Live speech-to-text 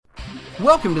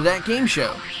Welcome to That Game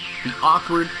Show, the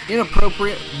awkward,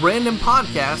 inappropriate, random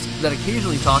podcast that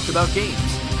occasionally talks about games.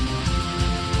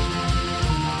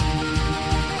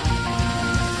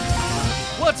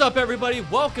 What's up, everybody?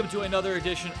 Welcome to another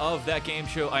edition of That Game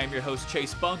Show. I am your host,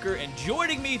 Chase Bunker, and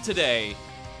joining me today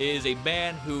is a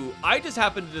man who I just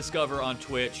happened to discover on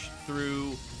Twitch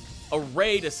through a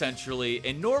raid, essentially,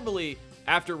 and normally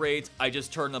after raids, I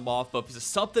just turn them off, but there's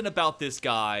something about this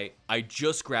guy I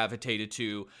just gravitated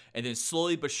to, and then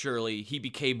slowly but surely, he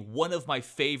became one of my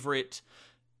favorite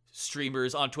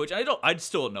streamers on Twitch. I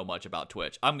still don't know much about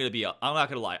Twitch. I'm not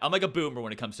gonna lie. I'm like a boomer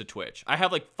when it comes to Twitch. I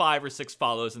have like 5 or 6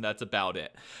 follows, and that's about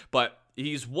it. But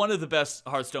he's one of the best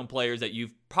Hearthstone players that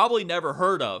you've probably never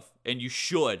heard of, and you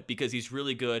should, because he's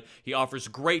really good. He offers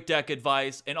great deck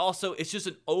advice, and also it's just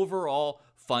an overall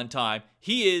fun time.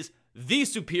 He is the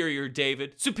Superior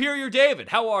David. Superior David,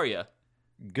 how are you?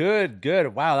 Good.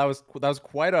 Wow, that was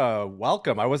quite a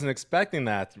welcome. I wasn't expecting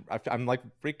that. I'm like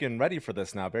freaking ready for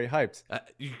this now. Very hyped.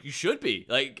 You should be.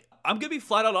 Like, I'm gonna be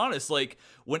flat out honest. Like,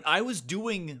 when I was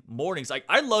doing mornings, like,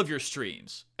 I love your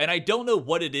streams, and I don't know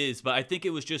what it is, but I think it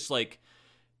was just like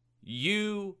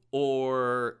you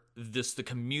or the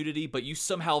community, but you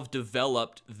somehow have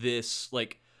developed this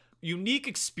like unique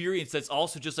experience that's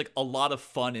also just like a lot of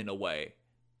fun in a way.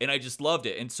 And I just loved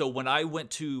it. And so when I went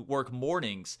to work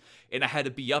mornings and I had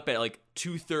to be up at like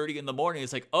 2:30 in the morning,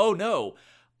 it's like, oh no,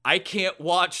 I can't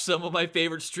watch some of my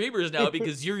favorite streamers now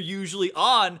because you're usually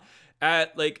on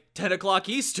at like 10 o'clock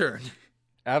Eastern.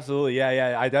 Absolutely.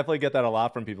 Yeah. I definitely get that a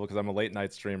lot from people because I'm a late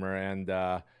night streamer, and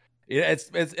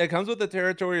it comes with the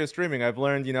territory of streaming. I've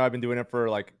learned, I've been doing it for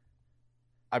like,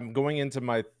 I'm going into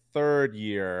my 3rd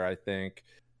year, I think.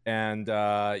 And,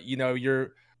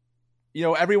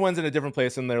 everyone's in a different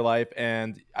place in their life,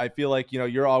 and I feel like,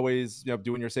 you're always,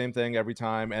 doing your same thing every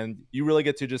time, and you really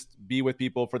get to just be with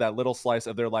people for that little slice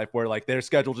of their life where like their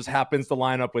schedule just happens to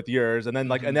line up with yours, and then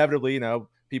like inevitably,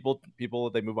 people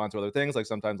they move on to other things. Like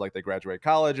sometimes like they graduate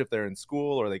college if they're in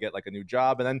school, or they get like a new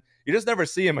job, and then you just never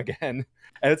see them again.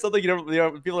 And it's something people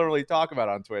don't really talk about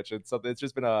on Twitch. It's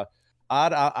just been a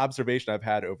odd observation I've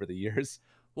had over the years.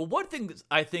 Well, one thing that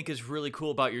I think is really cool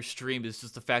about your stream is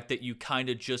just the fact that you kind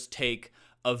of just take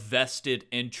a vested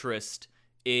interest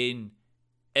in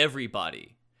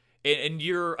everybody. And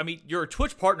you're a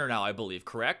Twitch partner now, I believe,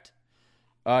 correct?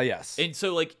 Yes. And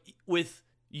so like with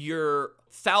your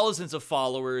thousands of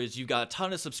followers, you got a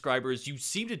ton of subscribers, you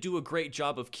seem to do a great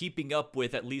job of keeping up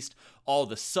with at least all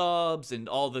the subs and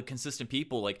all the consistent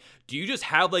people. Like, do you just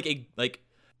have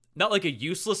not like a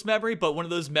useless memory, but one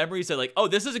of those memories that like, oh,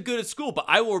 this isn't good at school, but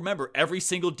I will remember every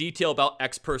single detail about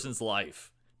X person's life?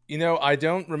 I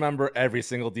don't remember every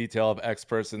single detail of X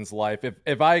person's life.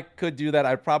 If I could do that,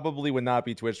 I probably would not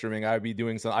be Twitch streaming. I'd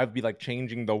be like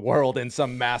changing the world in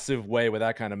some massive way with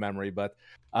that kind of memory. But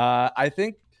I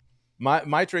think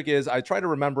my trick is I try to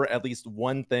remember at least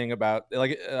one thing about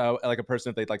like a person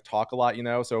if they like talk a lot,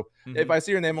 So if I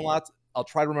see your name a lot, I'll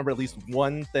try to remember at least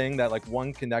one thing, that like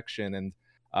one connection. And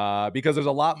because there's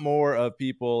a lot more of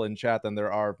people in chat than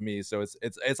there are of me, so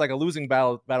it's like a losing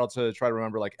battle to try to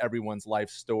remember like everyone's life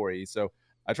story. So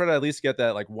I try to at least get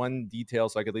that like one detail,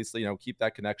 so I can at least keep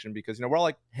that connection, because we're all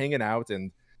like hanging out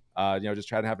and just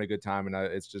trying to have a good time, and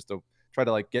it's just to try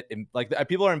to like get in, like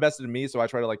people are invested in me, so I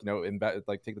try to like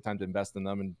take the time to invest in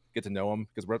them and get to know them,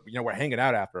 because we're hanging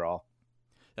out after all.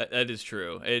 That is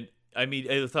true. I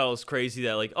thought it was crazy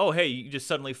that like, oh, hey, you just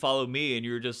suddenly follow me and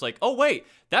you're just like, oh, wait,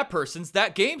 that person's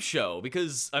That Game Show,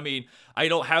 because I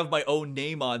don't have my own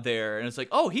name on there, and it's like,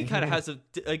 oh, he kind of has an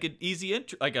easy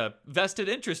like a vested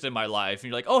interest in my life, and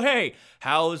you're like, oh, hey,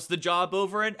 how's the job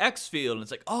over in Xfield? And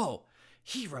it's like, oh,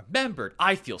 he remembered.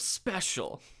 I feel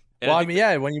special. And I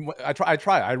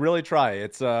really try.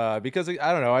 It's because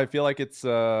I don't know, I feel like it's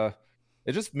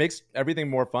it just makes everything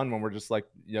more fun when we're just like,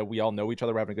 we all know each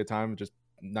other, we're having a good time. Just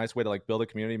nice way to like build a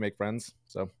community, make friends.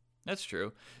 So that's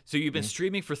true. So you've been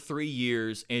streaming for 3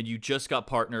 years, and you just got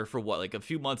partner for what, like a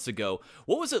few months ago.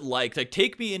 What was it like? Like,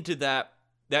 take me into that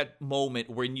moment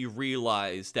when you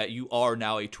realized that you are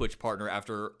now a Twitch partner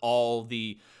after all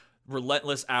the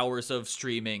relentless hours of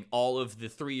streaming, all of the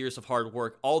 3 years of hard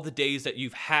work, all the days that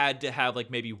you've had to have like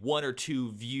maybe 1 or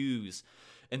 2 views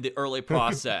in the early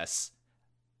process.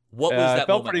 What was that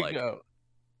moment like?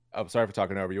 I'm sorry for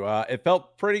talking over you. It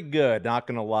felt pretty good, not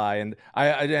gonna lie. And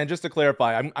and just to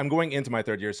clarify, I'm going into my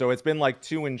 3rd year, so it's been like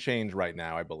 2 and change right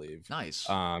now, I believe. Nice.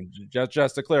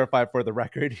 Just to clarify for the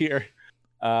record here.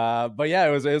 But yeah,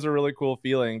 it was a really cool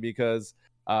feeling because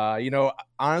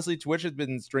honestly, Twitch has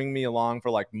been stringing me along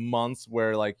for like months,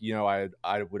 where like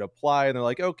I would apply and they're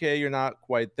like, okay, you're not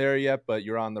quite there yet, but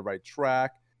you're on the right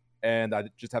track. And I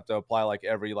just have to apply like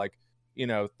every like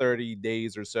 30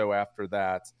 days or so after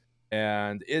that.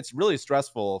 And it's really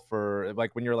stressful for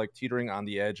like when you're like teetering on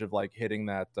the edge of like hitting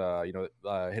that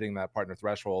hitting that partner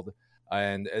threshold.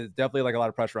 And it's definitely like a lot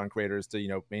of pressure on creators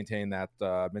to maintain that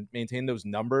maintain those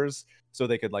numbers so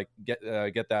they could like get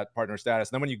that partner status.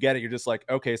 And then when you get it, you're just like,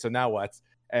 okay, so now what?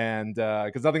 And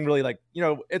because nothing really like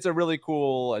it's a really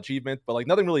cool achievement, but like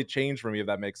nothing really changed for me, if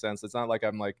that makes sense. It's not like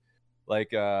I'm I'm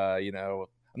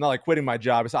not like quitting my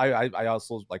job. So I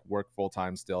also like work full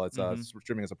time still. It's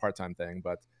streaming as a part time thing,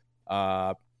 but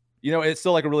it's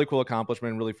still like a really cool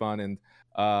accomplishment, really fun. And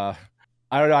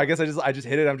I don't know. I guguess I just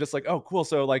hit it. I'm just like, oh, cool.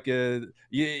 So like, I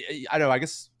don't know. I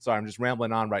guess. Sorry, I'm just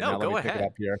rambling on right now. Let me pick it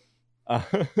up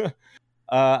here.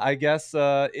 I guess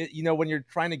when you're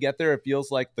trying to get there, it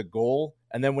feels like the goal,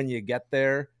 and then when you get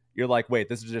there, you're like, wait,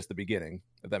 this is just the beginning.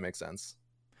 If that makes sense.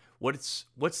 What's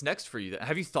next for you?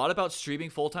 Have you thought about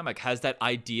streaming full time? Like, has that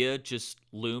idea just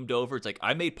loomed over? It's like,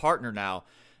 I made partner now.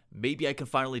 Maybe I can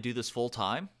finally do this full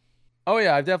time. Oh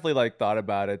yeah, I've definitely like thought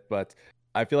about it, but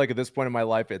I feel like at this point in my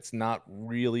life, it's not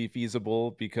really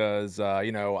feasible because, I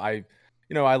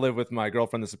live with my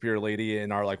girlfriend, the superior lady,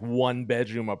 in our like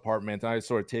 1-bedroom apartment. And I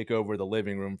sort of take over the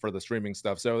living room for the streaming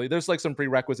stuff. So there's like some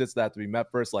prerequisites that have to be met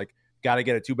first. Like, got to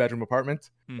get a 2-bedroom apartment.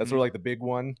 That's sort of like the big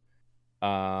one.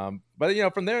 But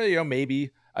from there,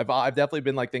 maybe I've definitely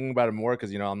been like thinking about it more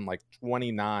because I'm like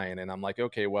 29 and I'm like,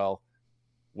 okay, well,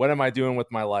 what am I doing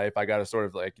with my life? I got to sort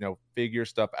of like, figure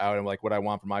stuff out and like what I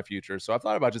want for my future. So I've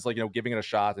thought about just like, giving it a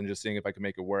shot and just seeing if I can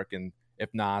make it work. And if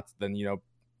not, then,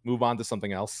 move on to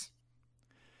something else.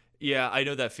 Yeah, I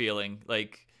know that feeling.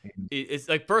 Like, it's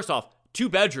like, first off, 2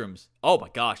 bedrooms. Oh my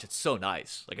gosh, it's so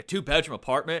nice. Like a 2-bedroom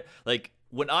apartment. Like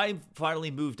when I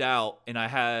finally moved out and I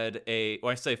had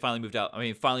when I say finally moved out, I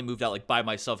mean, finally moved out like by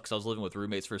myself because I was living with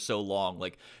roommates for so long.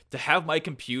 Like to have my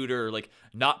computer, like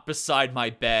not beside my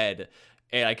bed,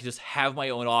 and I could just have my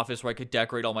own office where I could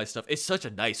decorate all my stuff. It's such a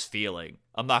nice feeling.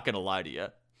 I'm not going to lie to you.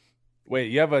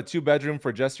 Wait, you have a 2-bedroom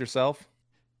for just yourself?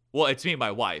 Well, it's me and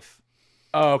my wife.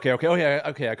 Oh, okay. Oh, yeah.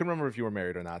 Okay. I couldn't remember if you were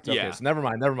married or not. Okay, yeah. So never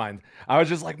mind. I was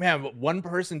just like, man, 1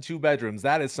 person, 2 bedrooms.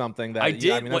 That is something that I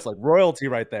did. I mean, that's like royalty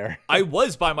right there. I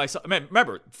was by myself. Man,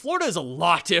 remember, Florida is a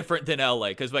lot different than LA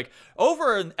because like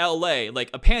over in LA, like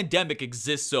a pandemic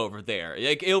exists over there.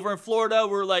 Like over in Florida,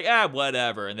 we're like,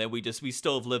 whatever. And then we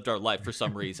still have lived our life for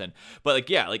some reason. But like,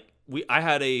 yeah, like I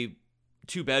had a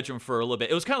 2-bedroom for a little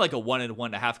bit. It was kind of like a 1 and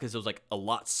 1.5 because it was like a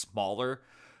lot smaller.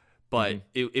 But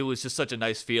it was just such a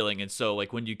nice feeling. And so,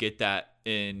 like, when you get that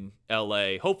in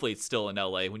LA, hopefully it's still in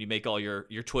LA, when you make all your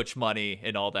Twitch money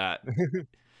and all that,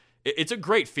 it's a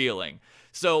great feeling.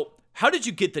 So how did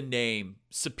you get the name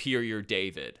Superior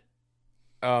David?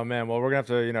 Oh, man. Well, we're going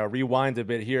to have to, rewind a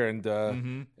bit here.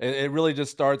 And it really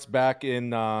just starts back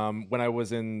in when I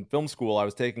was in film school. I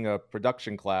was taking a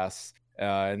production class.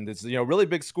 And it's, really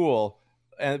big school.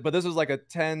 But this was like a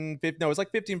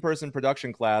 15-person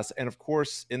production class. And of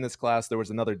course, in this class, there was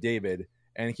another David.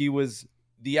 And he was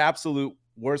the absolute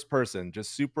worst person,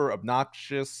 just super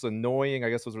obnoxious, annoying. I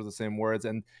guess those were the same words.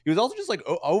 And he was also just like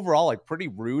overall, like pretty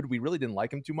rude. We really didn't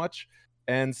like him too much.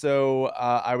 And so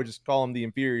I would just call him the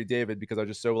inferior David because I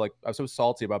was just I was so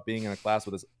salty about being in a class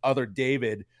with this other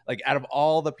David, like out of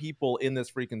all the people in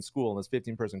this freaking school, in this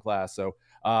 15-person class. So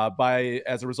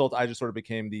as a result, I just sort of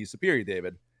became the superior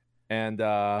David. And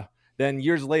then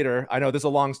years later, I know this is a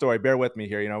long story. Bear with me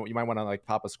here. You might want to like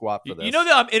pop a squat for this. You know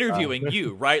that I'm interviewing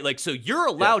you, right? Like, so you're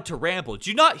allowed to ramble. Did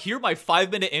you not hear my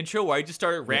 5-minute intro where I just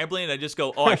started rambling and I just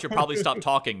go, oh, I should probably stop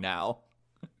talking now?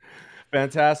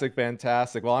 Fantastic.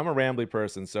 Well, I'm a rambly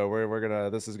person, so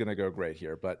this is gonna go great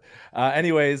here. But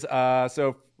anyways,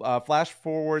 so flash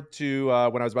forward to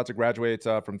when I was about to graduate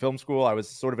from film school. I was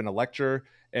sort of in a lecture,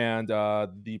 and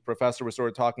the professor was sort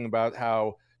of talking about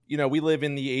how we live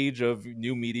in the age of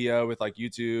new media with like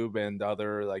YouTube and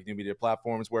other like new media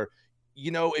platforms where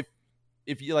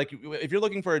if you're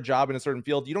looking for a job in a certain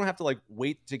field, you don't have to like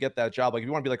wait to get that job. Like if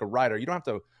you want to be like a writer, you don't have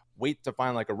to wait to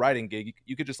find like a writing gig.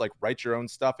 You could just like write your own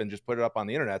stuff and just put it up on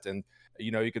the internet, and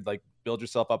you could like build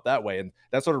yourself up that way. And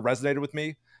that sort of resonated with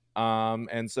me.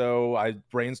 And so I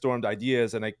brainstormed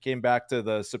ideas, and I came back to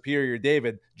the Superior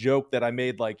David joke that I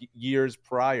made like years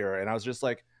prior, and I was just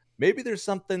like, maybe there's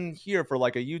something here for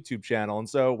like a YouTube channel. And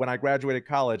so when I graduated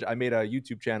college, I made a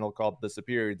YouTube channel called The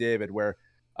Superior David, where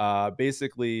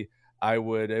basically it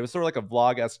was sort of like a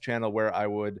vlog-esque channel where I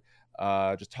would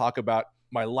just talk about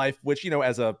my life, which,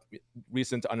 as a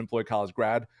recent unemployed college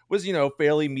grad was,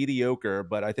 fairly mediocre.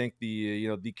 But I think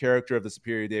the character of the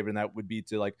Superior David in that would be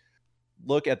to like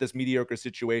look at this mediocre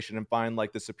situation and find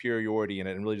like the superiority in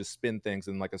it and really just spin things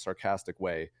in like a sarcastic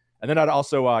way. And then I'd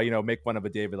also make fun of a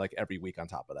David like every week on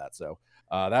top of that. So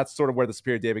that's sort of where the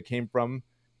Superior David came from,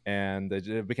 and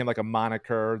it became like a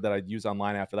moniker that I'd use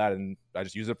online after that, and I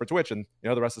just use it for Twitch, and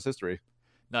the rest is history.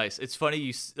 Nice. It's funny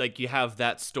you have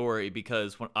that story,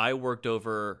 because when I worked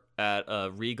over at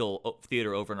Regal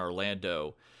Theater over in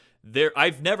Orlando,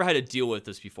 I've never had to deal with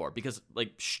this before, because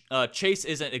like Chase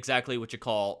isn't exactly what you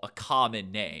call a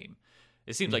common name.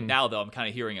 It seems like now, though, I'm kind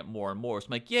of hearing it more and more. So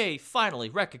I'm like, yay, finally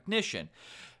recognition.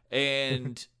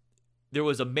 And there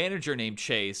was a manager named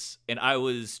Chase, and I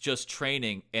was just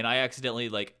training, and I accidentally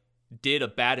like did a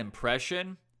bad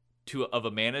impression of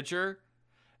a manager.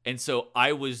 And so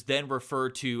I was then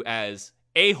referred to as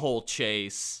A-hole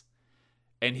Chase,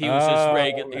 and he was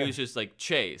just he was just like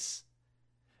Chase.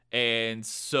 And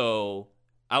so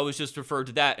I was just referred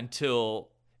to that until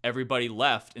everybody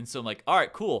left. And so I'm like, all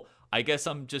right, cool. I guess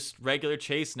I'm just regular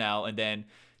Chase now. And then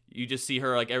you just see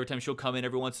her, like, every time she'll come in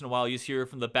every once in a while, you just hear her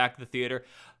from the back of the theater,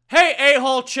 hey,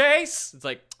 A-hole Chase! It's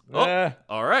like, oh,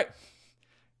 all right.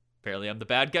 Apparently I'm the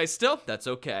bad guy still. That's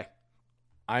okay.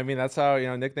 I mean, that's how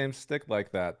nicknames stick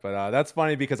like that. But that's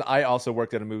funny, because I also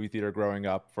worked at a movie theater growing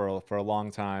up for a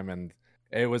long time, and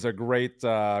it was a great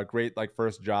like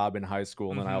first job in high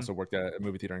school, and then I also worked at a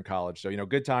movie theater in college. So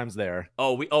good times there.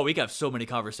 We got so many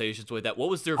conversations with that. What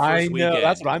was their first I know, weekend?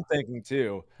 that's what I'm thinking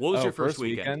too. What was your first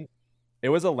weekend? It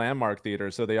was a Landmark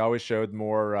theater, so they always showed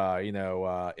more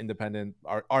independent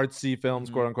artsy films,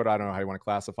 quote unquote. I don't know how you want to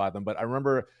classify them, but I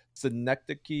remember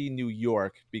Synecdoche, New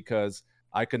York, because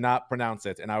I could not pronounce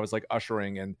it, and I was like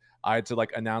ushering, and I had to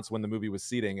like announce when the movie was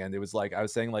seating, and it was like I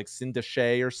was saying like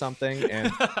Synecdoche or something,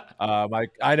 and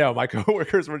my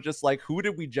coworkers were just like, "Who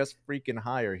did we just freaking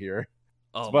hire here?"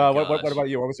 Oh, well, what about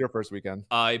you? What was your first weekend?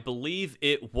 I believe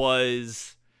it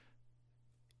was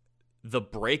The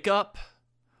Breakup,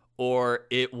 or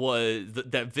it was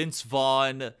that Vince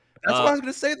Vaughn. That's what I was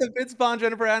going to say, the Vince Vaughn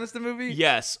Jennifer Aniston movie.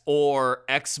 Yes, or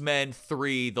X-Men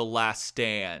 3: The Last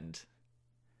Stand.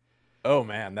 Oh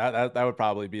man, that would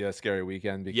probably be a scary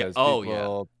weekend, because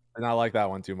people did not like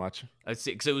that one too much. I see,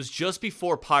 because it was just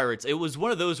before Pirates. It was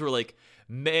one of those where like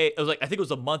May. It was like, I think it was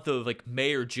a month of like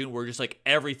May or June, where just like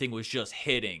everything was just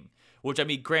hitting. Which, I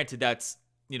mean, granted, that's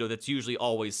usually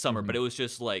always summer, but it was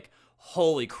just like,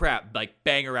 holy crap, like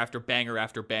banger after banger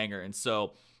after banger. And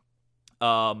so,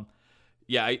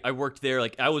 yeah, I worked there.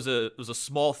 Like, it was a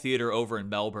small theater over in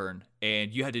Melbourne,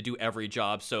 and you had to do every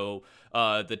job. So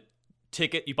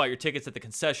you bought your tickets at the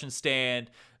concession stand.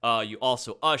 You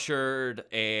also ushered,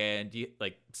 and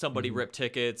somebody ripped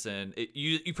tickets, and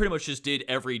you pretty much just did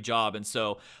every job. And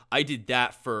so I did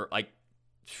that for like,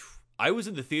 I was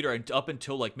in the theater up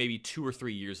until like maybe 2 or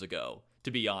 3 years ago, to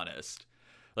be honest.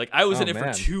 Like, I was in it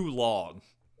for too long.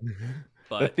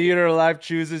 But the theater of life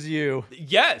chooses you.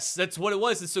 Yes, that's what it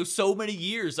was. And so many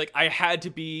years, like, I had to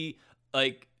be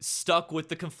like stuck with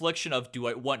the confliction of, do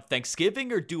I want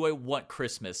Thanksgiving or do I want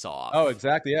Christmas off? Oh,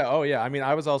 exactly. Yeah. Oh, yeah. I mean,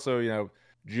 I was also,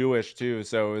 Jewish too.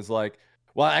 So it was like,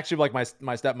 well, actually, like my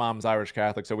stepmom's Irish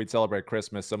Catholic, so we'd celebrate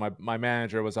Christmas. So my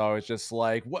manager was always just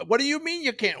like, what do you mean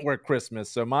you can't work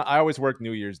Christmas? So I always worked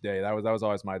New Year's Day. That was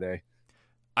always my day.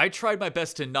 I tried my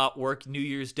best to not work New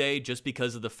Year's Day, just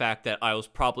because of the fact that I was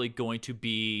probably going to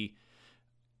be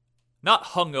not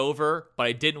hungover, but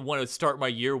I didn't want to start my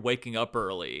year waking up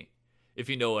early, if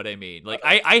you know what I mean. Like,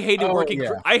 I hated working.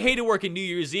 Yeah. I hated working New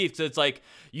Year's Eve, so it's like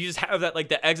you just have that, like,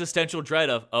 the existential dread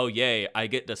of, oh yay, I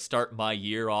get to start my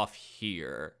year off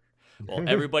here. Well,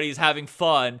 everybody's having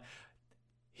fun.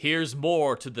 Here's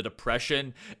more to the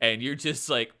depression, and you're just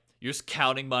like, you're just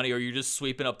counting money, or you're just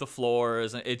sweeping up the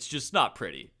floors, and it's just not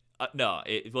pretty. No,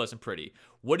 it wasn't pretty.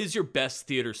 What is your best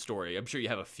theater story? I'm sure you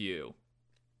have a few.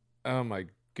 Oh my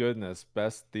goodness,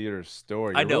 best theater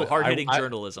story. I know, hard-hitting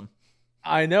journalism.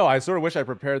 I know. I sort of wish I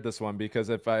prepared this one, because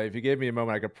if you gave me a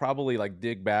moment, I could probably like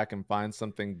dig back and find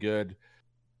something good.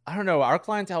 I don't know. Our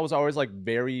clientele was always like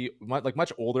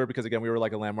much older, because again, we were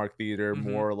like a Landmark theater,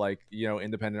 more like,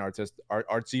 independent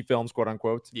artsy films, quote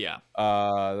unquote. Yeah.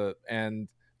 And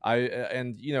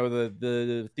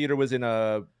the theater was in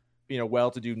a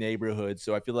well-to-do neighborhood,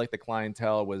 so I feel like the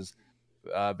clientele was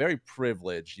very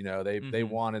privileged. They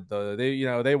wanted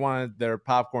they wanted their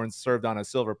popcorn served on a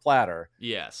silver platter.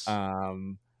 Yes.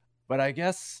 But I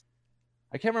guess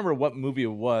I can't remember what movie it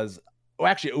was. Oh,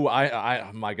 actually,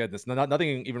 I my goodness,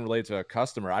 nothing even related to a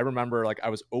customer. I remember like I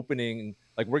was working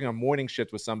a morning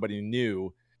shift with somebody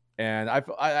new. And I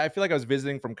feel like I was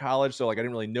visiting from college, so like I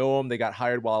didn't really know them. They got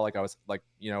hired while like I was like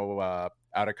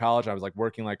out of college. I was like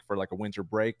working like for like a winter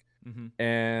break. Mm-hmm.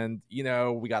 And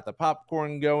we got the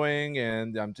popcorn going,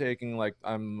 and I'm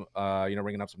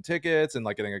ringing up some tickets and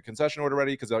like getting a concession order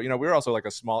ready, because we were also like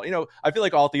a small, I feel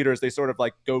like all theaters, they sort of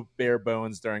like go bare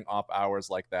bones during off hours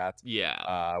like that,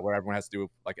 Yeah. where everyone has to do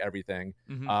like everything.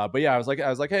 Mm-hmm. But yeah, I was like,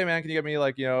 hey man, can you get me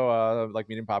like like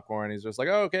medium popcorn? He's just like,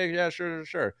 oh, okay, yeah,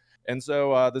 sure. And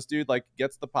so this dude like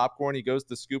gets the popcorn, he goes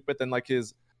to scoop it, then like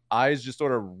his eyes just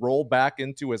sort of roll back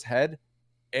into his head,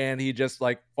 and he just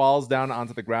like falls down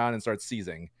onto the ground and starts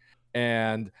seizing.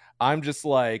 And I'm just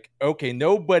like, okay,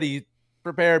 nobody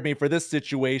prepared me for this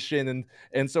situation.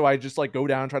 And so I just like go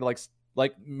down and try to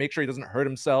like make sure he doesn't hurt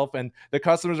himself. And the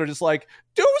customers are just like,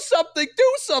 do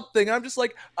something. I'm just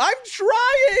like, I'm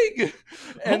trying.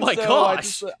 And oh my so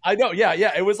gosh. I know.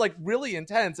 Yeah. It was like really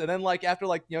intense. And then like after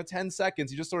like, 10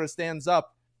 seconds, he just sort of stands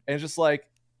up and just like,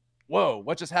 whoa,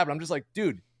 what just happened? I'm just like,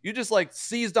 dude, you just like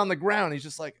seized on the ground. He's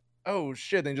just like, oh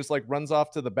shit, and he just like runs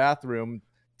off to the bathroom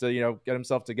to get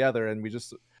himself together. And we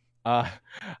just I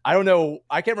don't know,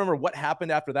 I can't remember what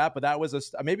happened after that, but that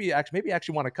was maybe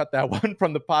actually want to cut that one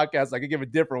from the podcast. I could give a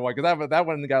different one, because that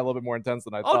one got a little bit more intense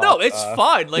than I thought. No, it's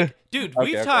fine. Like, dude,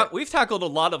 Okay. we've tackled a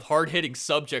lot of hard-hitting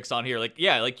subjects on here. Like,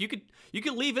 yeah, like you could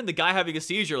leave in the guy having a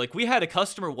seizure. Like, we had a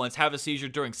customer once have a seizure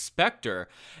during Spectre,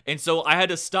 and so I had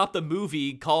to stop the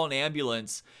movie, call an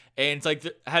ambulance, and it's like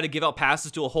I had to give out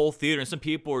passes to a whole theater, and some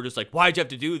people were just like, why'd you have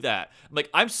to do that? I'm like,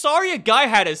 I'm sorry a guy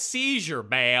had a seizure,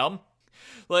 ma'am.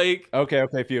 Like, okay,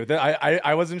 phew.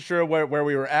 I wasn't sure where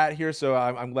we were at here, so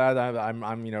I'm glad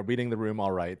I'm reading the room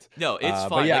all right. no, it's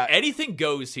fine. Yeah. Like, anything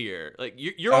goes here. Like,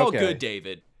 you're all good,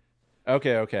 David.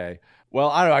 Okay. Well,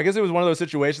 I don't know. I guess it was one of those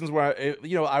situations where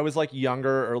I was like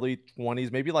younger, early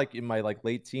 20s, maybe like in my like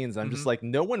late teens. I'm just like,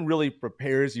 no one really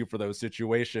prepares you for those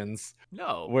situations.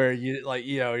 No. Where you like,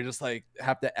 you just like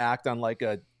have to act on like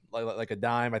a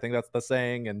dime. I think that's the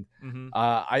saying. And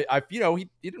he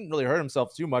didn't really hurt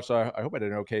himself too much, so I hope I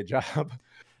did an okay job.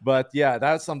 But yeah,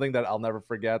 that's something that I'll never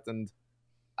forget. And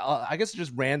I guess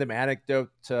just random anecdote.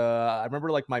 I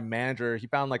remember like my manager, he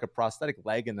found like a prosthetic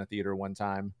leg in the theater one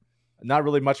time. Not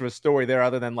really much of a story there,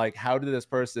 other than like, how did this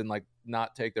person like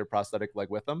not take their prosthetic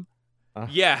leg with them?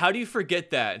 Yeah, how do you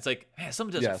forget that? It's like, man,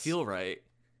 something doesn't feel right.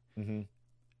 Mm-hmm.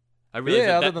 I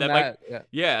realized other than that,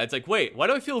 yeah, it's like, wait, why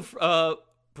do I feel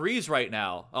breeze right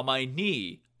now on my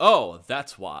knee? Oh,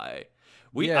 that's why.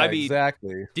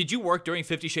 Exactly. Did you work during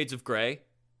 50 Shades of Grey?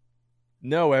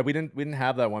 No, we didn't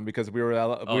have that one, because we were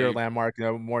Landmark,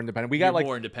 more independent. We got like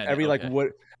more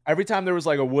independent. Every time there was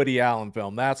like a Woody Allen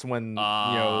film, that's when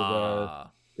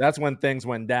that's when things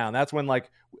went down. That's when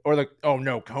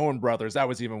Coen Brothers, that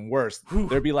was even worse.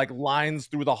 There'd be like lines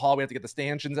through the hall. We had to get the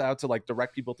stanchions out to like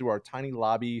direct people through our tiny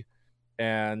lobby,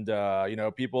 and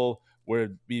people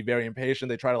would be very impatient.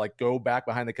 They try to like go back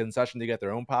behind the concession to get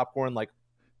their own popcorn. Like,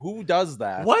 who does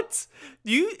that? What?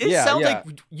 It sounds like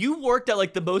you worked at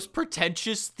like the most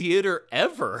pretentious theater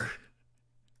ever.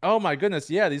 Oh my goodness,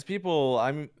 yeah. These people,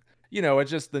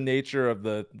 it's just the nature of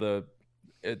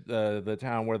the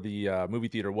town where the movie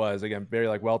theater was. Again, very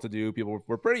like well-to-do people,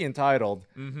 were pretty entitled.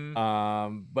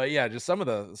 But yeah, just some of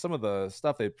the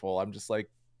stuff they pull, I'm just like,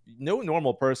 no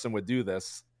normal person would do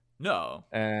this. No.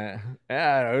 Yeah,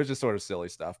 it was just sort of silly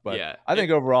stuff. But yeah, I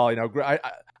think overall,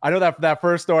 I know that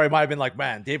first story might have been like,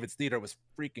 man, David's theater was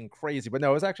freaking crazy. But no,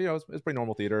 it was actually, it was pretty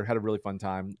normal theater. Had a really fun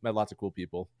time. Met lots of cool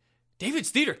people. David's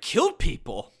theater killed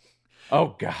people.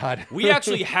 Oh God. We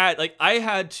actually had, like, I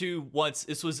had to once,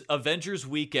 this was Avengers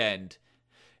weekend.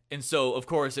 And so, of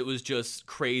course, it was just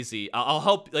crazy. I'll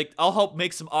help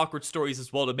make some awkward stories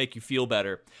as well to make you feel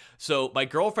better. So my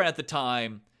girlfriend at the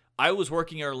time, I was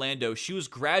working in Orlando. She was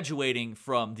graduating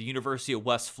from the University of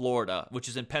West Florida, which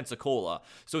is in Pensacola.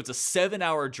 So it's a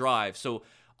 7-hour drive. So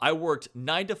I worked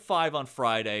 9 to 5 on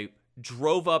Friday,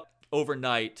 drove up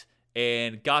overnight,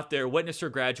 and got there, witnessed her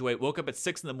graduate, woke up at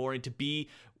 6 in the morning to be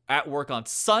at work on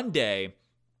Sunday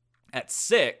at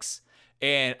 6.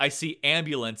 And I see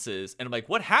ambulances, and I'm like,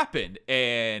 what happened?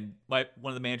 And one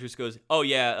of the managers goes, oh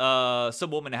yeah,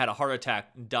 some woman had a heart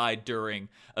attack and died during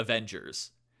Avengers.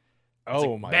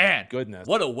 Oh like, my man, goodness.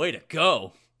 What a way to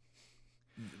go.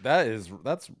 That's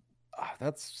I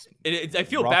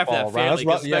feel bad for that family,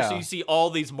 because especially you see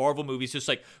all these Marvel movies just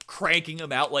like cranking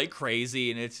them out like crazy,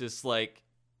 and it's just like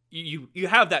you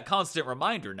have that constant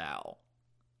reminder now.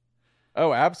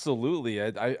 Oh, absolutely. I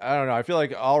don't know. I feel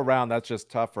like all around that's just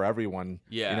tough for everyone.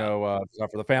 Yeah. Tough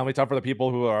for the family, tough for the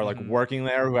people who are like working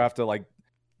there, who have to like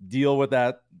deal with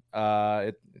that.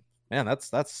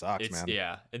 That sucks, man.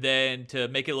 Yeah. And then to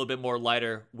make it a little bit more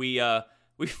lighter, we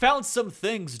found some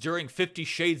things during 50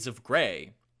 Shades of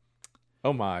Grey.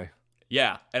 Oh my.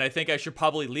 Yeah, and I think I should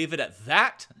probably leave it at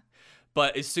that.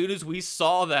 But as soon as we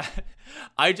saw that,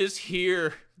 I just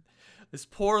hear this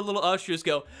poor little usher just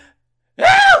go,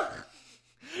 "Help!"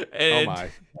 And Oh my.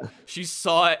 she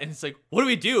saw it, and it's like, what do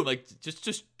we do? I'm like,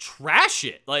 just trash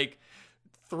it. Like,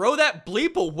 throw that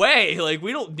bleep away. Like,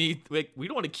 we don't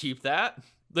want to keep that.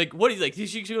 Like, what do you like?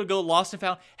 She's gonna go lost and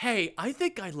found. Hey, I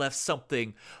think I left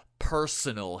something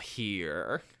personal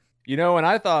here. You know, and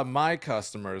I thought my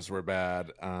customers were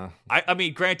bad. I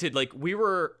mean, granted, like, we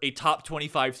were a top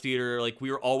 25 theater, like, we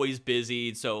were always busy,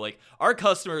 and so, like, our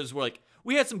customers were, like,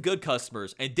 we had some good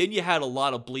customers, and then you had a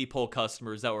lot of bleep hole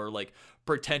customers that were, like,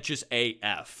 pretentious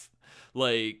AF.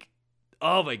 Like,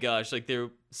 oh my gosh, like,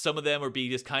 some of them were being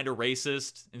just kind of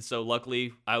racist, and so,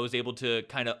 luckily, I was able to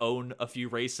kind of own a few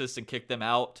racists and kick them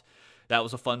out. That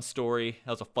was a fun story.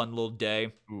 That was a fun little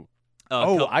day.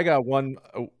 I got one.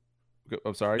 Oh,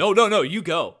 I'm sorry. No, you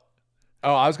go.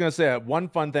 Oh, I was gonna say one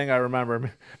fun thing I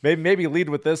remember. Maybe lead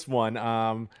with this one.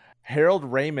 Harold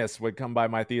Ramis would come by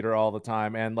my theater all the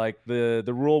time, and like the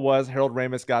rule was Harold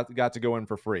Ramis got to go in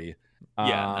for free.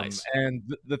 Yeah, nice. And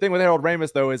the thing with Harold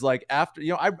Ramis though is like after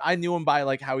I knew him by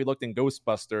like how he looked in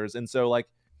Ghostbusters, and so like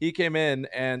he came in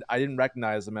and I didn't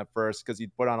recognize him at first because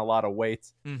he'd put on a lot of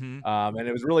weight. Mm-hmm. And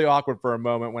it was really awkward for a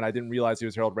moment when I didn't realize he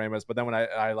was Harold Ramis. But then when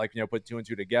I like put two and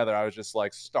two together, I was just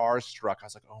like starstruck. I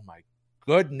was like, oh my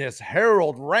goodness,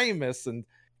 Harold Ramis. And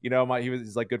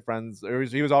he's like good friends.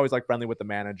 He was always like friendly with the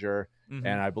manager, Mm-hmm.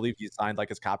 and I believe he signed like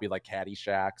his copy like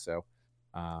Caddyshack. So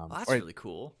That's really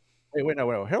cool. Wait,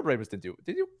 no, Harold Ramis didn't do.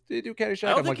 Did you do Caddyshack?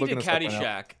 I don't think he did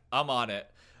Caddyshack. I'm on it.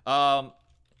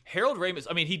 Harold Ramis,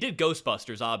 I mean, he did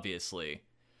Ghostbusters, obviously.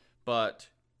 But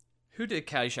who did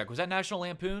Caddyshack? Was that National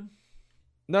Lampoon?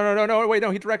 No. Wait, no,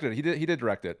 he directed it. He did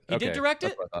direct it. He did direct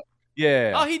it?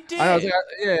 Yeah. Oh, he did. I was like,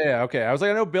 yeah. Okay. I was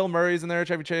like, I know Bill Murray's in there,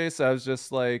 Chevy Chase. I was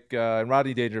just like, and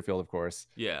Rodney Dangerfield, of course.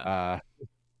 Yeah.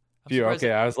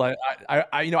 Okay. I was like,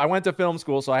 I went to film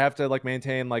school, so I have to like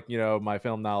maintain like my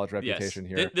film knowledge reputation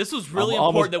yes. here. This was really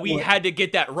important that we had to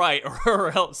get that right,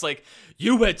 or else like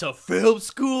you went to film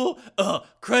school,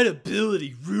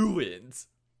 credibility ruins.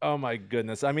 Oh my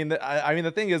goodness. I mean,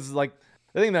 the thing is like.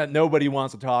 The thing that nobody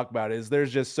wants to talk about is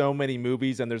there's just so many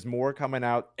movies and there's more coming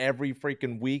out every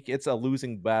freaking week. It's a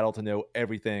losing battle to know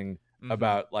everything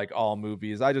about like all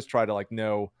movies. I just try to like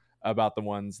know about the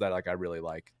ones that like I really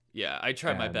like. Yeah, I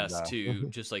try my best to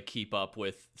just like keep up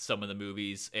with some of the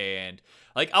movies, and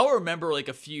like I'll remember like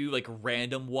a few like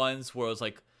random ones where it was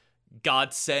like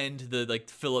Godsend, the like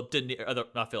the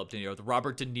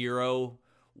Robert De Niro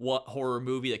horror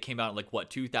movie that came out in like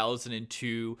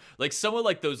 2002. Like some of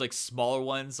like those like smaller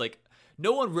ones, like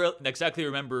no one exactly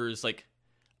remembers like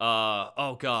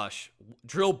oh gosh,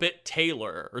 Drill Bit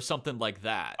Taylor or something like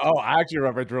that. Oh, I actually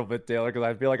remember Drill Bit Taylor because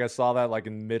I feel like I saw that like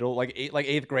in middle, like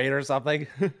eighth grade or something.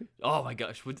 Oh my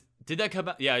gosh, did that come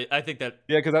out? Yeah, I think that.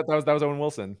 Yeah, because that was Owen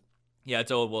Wilson. Yeah, it's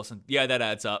Owen Wilson. Yeah, that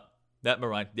adds up.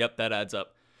 Yep, that adds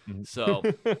up. So.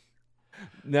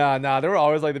 Nah. There were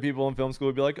always like the people in film school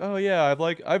would be like, "Oh yeah,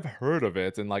 I've heard of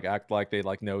it," and like act like they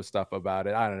like know stuff about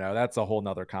it. I don't know. That's a whole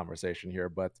nother conversation here.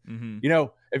 But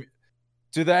if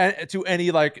to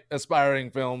any like aspiring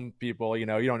film people, you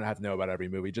don't have to know about every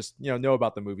movie. Just know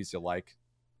about the movies you like.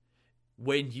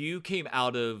 When you came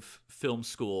out of film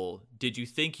school, did you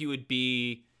think you would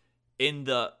be in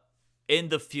the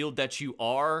field that you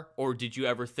are, or did you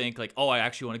ever think like, oh, I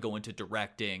actually want to go into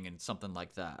directing and something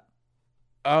like that?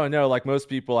 Oh no, like most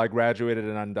people, I graduated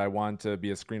and I want to be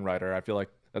a screenwriter. I feel like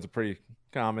that's a pretty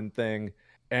common thing.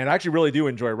 And I actually really do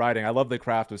enjoy writing. I love the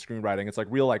craft of screenwriting. It's like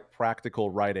real like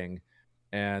practical writing.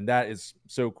 And that is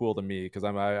so cool to me because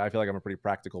I feel like I'm a pretty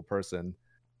practical person.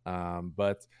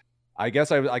 But I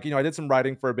guess I did some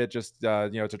writing for a bit just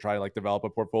to try to like develop a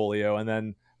portfolio, and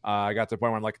then I got to the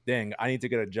point where I'm like, dang, I need to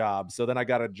get a job. So then I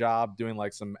got a job doing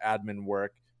like some admin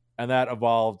work. And that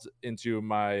evolved into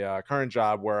my current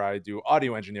job where I do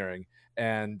audio engineering.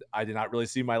 And I did not really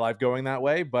see my life going that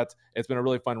way, but it's been a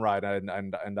really fun ride, and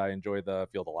I enjoy the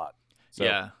field a lot. So,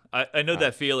 yeah, I know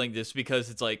that feeling just because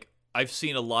it's like I've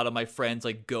seen a lot of my friends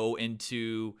like go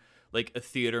into like a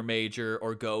theater major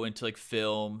or go into like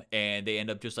film, and they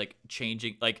end up just like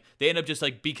changing, like they end up just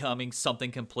like becoming something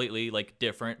completely like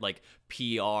different, like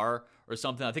PR or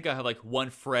something. I think I have like one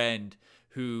friend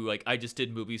who like I just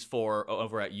did movies for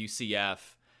over at UCF,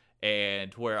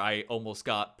 and where I almost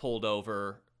got pulled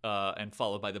over and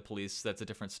followed by the police. That's a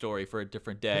different story for a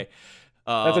different day.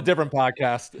 That's a different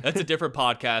podcast. That's a different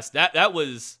podcast. That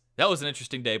was an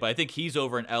interesting day, but I think he's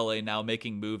over in LA now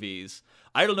making movies.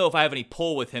 I don't know if I have any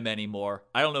pull with him anymore.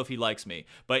 I don't know if he likes me,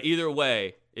 but either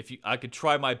way, I could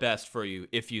try my best for you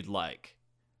if you'd like.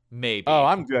 Oh, maybe.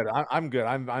 I'm good. I'm good.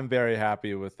 I'm very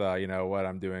happy with what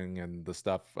I'm doing and the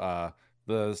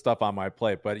stuff on my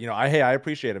plate. But I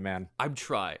appreciate it, man. I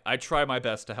try my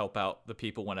best to help out the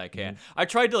people when I can. Mhm. I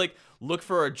tried to like look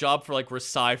for a job for like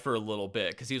Rasai for a little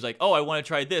bit because he was like, "Oh, I want to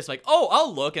try this." Like, "Oh,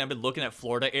 I'll look." And I've been looking at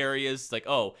Florida areas. Like,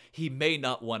 "Oh, he may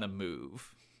not want to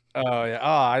move." Oh yeah.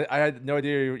 Oh, I had no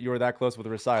idea you were that close with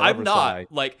Rasai. I love I'm not Rasai.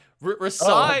 like Oh,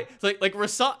 Rasai. Like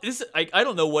Rasai. This I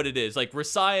don't know what it is. Like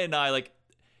Rasai and I like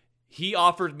he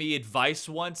offered me advice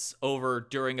once over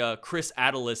during a Chris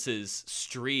Adelis's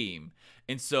stream,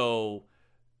 and so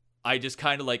I just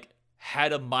kind of like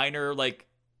had a minor like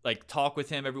talk with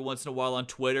him every once in a while on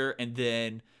Twitter, and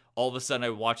then all of a sudden I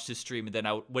watched his stream, and then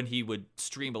when he would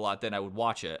stream a lot, then I would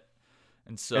watch it,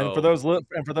 and and so for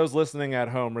those listening at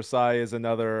home, Rasai is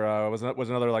another was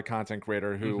another like content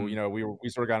creator who mhm. we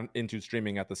sort of got into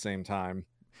streaming at the same time.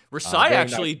 Rasai Very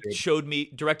nice actually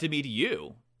dude. directed me to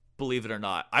you. Believe it or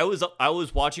not, I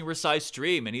was watching Rasai's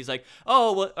stream, and he's like,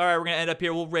 "Oh, well, all right, we're gonna end up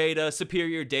here. We'll raid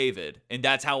Superior David," and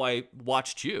that's how I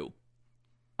watched you.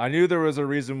 I knew there was a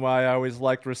reason why I always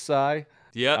liked Rasai.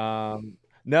 Yep.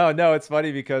 No, it's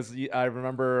funny because I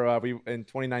remember we in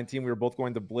 2019 we were both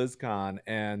going to BlizzCon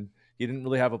and he didn't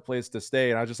really have a place to stay,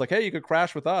 and I was just like, hey, you could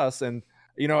crash with us, and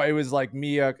it was like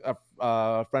me,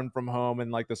 a friend from home,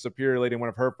 and like the superior lady, and one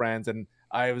of her friends, and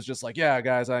I was just like, yeah,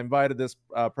 guys, I invited this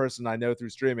person I know through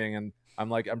streaming, and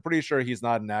I'm like, I'm pretty sure he's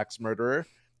not an axe murderer.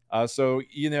 So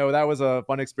that was a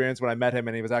fun experience when I met him,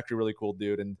 and he was actually a really cool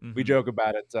dude, and we Hmm. joke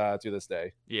about it to this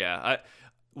day. Yeah,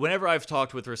 whenever I've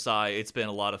talked with Rasai, it's been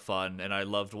a lot of fun, and I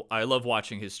love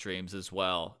watching his streams as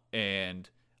well. And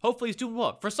hopefully he's doing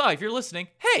well. Rasai, if you're listening,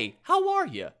 hey, how are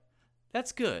you?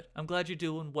 That's good. I'm glad you're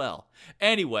doing well.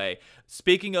 Anyway,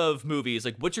 speaking of movies,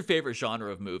 like, what's your favorite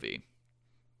genre of movie?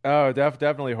 Oh,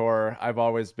 definitely horror. I've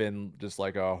always been just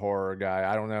like a horror guy.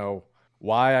 I don't know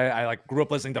why I like grew up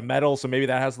listening to metal, so maybe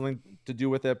that has something to do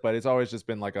with it. But it's always just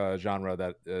been like a genre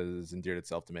that has endeared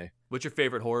itself to me. What's your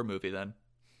favorite horror movie then?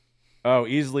 Oh,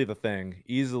 easily The Thing.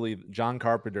 Easily John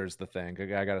Carpenter's The Thing.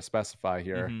 I got to specify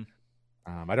here. Hmm.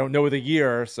 I don't know the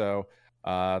year, so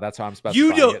that's how I'm You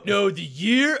specifying don't it. know the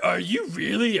year? Are you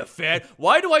really a fan?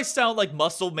 Why do I sound like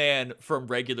Muscle Man from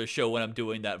Regular Show when I'm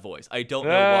doing that voice? I don't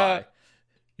know Uh, why.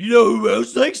 You know who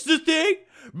else likes the thing?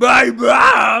 My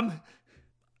mom.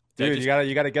 That dude, just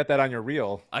you gotta get that on your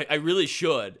reel. I really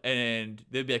should. And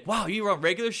they'd be like, wow, you were on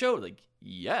Regular Show? Like,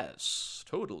 yes,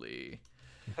 totally.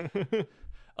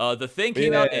 The Thing But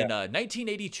came yeah, out yeah, in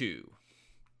 1982.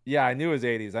 yeah. I knew it was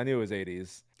 80s. I knew it was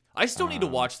 80s. I still need to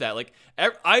Um, watch that. Like,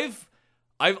 I've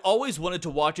always wanted to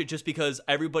watch it just because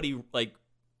everybody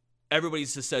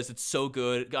just says it's so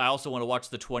good. I also want to watch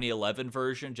the 2011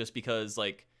 version just because,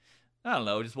 like, I don't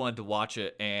know, I just wanted to watch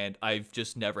it, and I've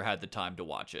just never had the time to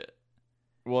watch it.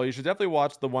 Well, you should definitely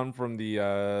watch the one from the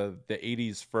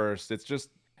 80s first.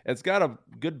 It's got a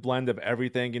good blend of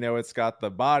everything. It's got the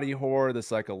body horror, the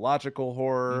psychological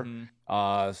horror,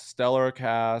 Hmm. stellar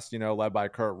cast, led by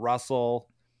Kurt Russell.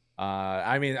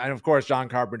 I mean, and of course John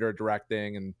Carpenter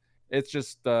directing, and it's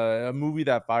just a movie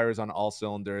that fires on all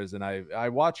cylinders. And I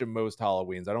watch it most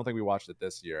Halloweens. I don't think we watched it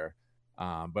this year,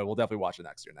 but we'll definitely watch it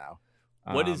next year now.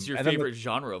 What is your And then favorite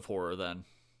genre of horror then?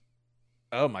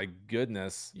 oh my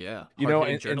goodness. Yeah, You know,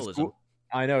 hard-hitting in journalism. school,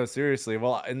 I know, seriously.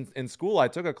 Well, in school, I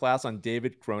took a class on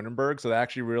David Cronenberg, so that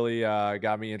actually really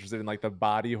got me interested in like the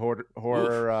body Oof.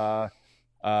 horror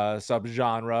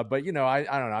subgenre. But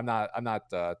I don't know. I'm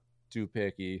not too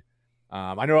picky.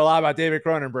 I know a lot about David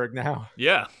Cronenberg now.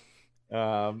 Yeah.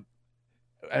 Um,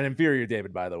 an inferior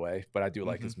David, by the way, but I do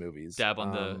like Hmm. his movies. Dab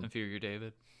on the inferior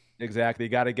David. Exactly.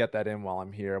 Got to get that in while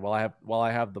I'm here. While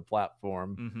I have the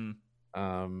platform. Hmm.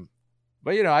 Um,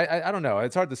 but I don't know.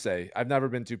 It's hard to say. I've never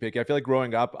been too picky. I feel like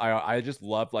growing up, I just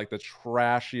loved like the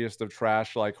trashiest of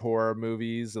trash like horror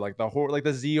movies, like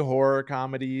the Z horror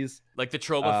comedies. Like the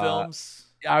Troma Uh, films.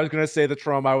 I was gonna say the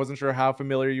Trauma. I wasn't sure how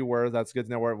familiar you were. That's good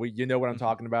to know where you know what I'm Mhm.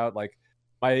 talking about. Like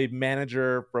my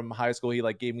manager from high school, he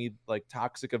like gave me like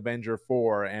Toxic Avenger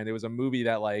 4, and it was a movie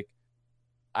that like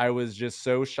I was just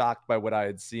so shocked by what I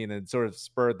had seen and sort of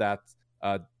spurred that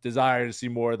desire to see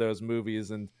more of those movies.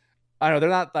 And I don't know, they're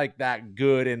not like that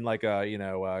good in like a,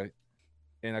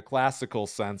 in a classical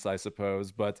sense, I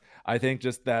suppose. But I think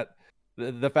just that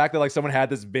the fact that like someone had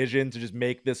this vision to just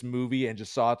make this movie and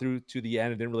just saw it through to the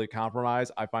end and didn't really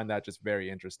compromise, I find that just very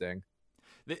interesting.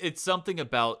 It's something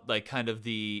about like kind of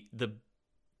the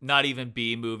not even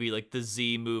B movie, like the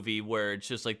Z movie, where it's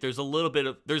just like there's a little bit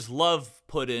of there's love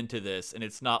put into this, and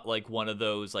it's not like one of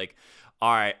those like,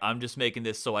 all right, I'm just making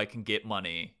this so I can get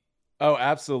money. Oh,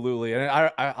 absolutely. And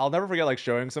I'll never forget like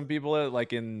showing some people it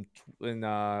like in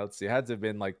let's see, it had to have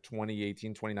been like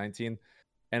 2018, 2019.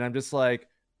 And I'm just like,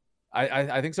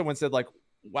 I think someone said like,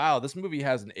 wow, this movie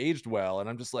hasn't aged well. And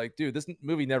I'm just like, dude, this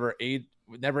movie never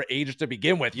aged to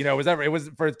begin with. It was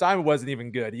for its time, it wasn't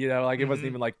even good. Like it wasn't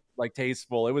Hmm. even like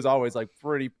tasteful. It was always like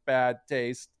pretty bad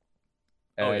taste.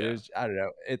 Oh It yeah, was, I don't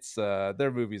know. It's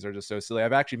their movies are just so silly.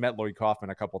 I've actually met Lloyd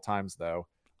Kaufman a couple times though.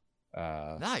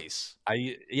 Uh nice,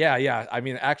 yeah. I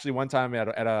mean, actually, one time at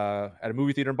a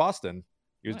movie theater in Boston,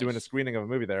 he was doing a nice. screening of a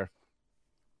movie there,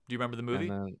 Do you remember the and movie?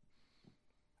 then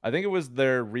I think it was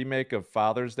their remake of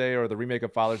Father's Day or the remake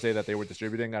of Father's Day that they were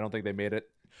distributing. I don't think they made it.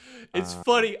 It's Uh,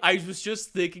 funny. I was just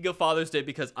thinking of Father's Day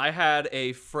because I had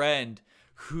a friend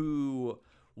who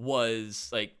was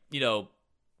like,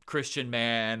 Christian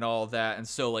man, all that. And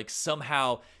so like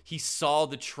somehow he saw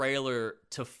the trailer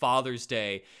to Father's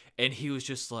Day and he was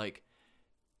just like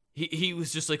he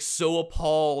was just like so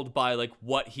appalled by like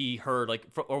what he heard like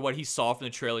or what he saw from the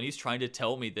trailer, and he's trying to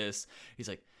tell me this. He's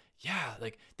like, yeah,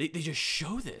 like they just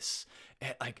show this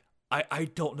and like I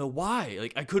don't know why.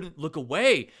 Like I couldn't look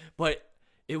away, but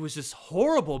it was this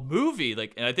horrible movie.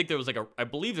 Like, and I think there was like I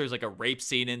believe there's like a rape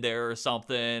scene in there or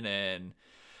something, and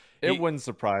it he, wouldn't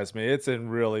surprise me. It's in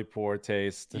really poor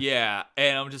taste. yeah,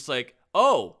 and I'm just like,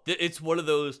 oh, it's one of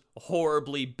those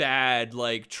horribly bad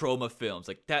like trauma films.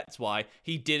 Like that's why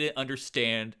he didn't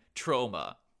understand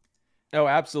trauma. Oh,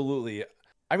 absolutely.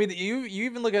 I mean, you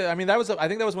even look at. I mean, I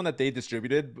think that was one that they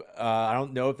distributed. I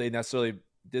don't know if they necessarily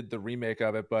did the remake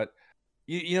of it, but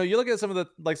you look at some of the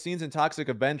like scenes in Toxic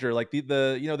Avenger, like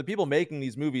the people making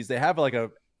these movies, they have like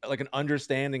an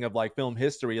understanding of like film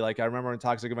history. Like I remember in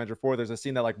Toxic Avenger 4, there's a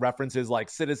scene that like references like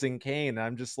Citizen Kane, and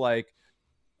I'm just like,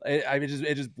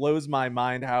 it just blows my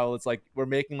mind how it's like we're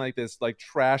making like this like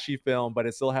trashy film, but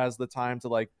it still has the time to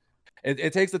like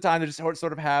it takes the time to just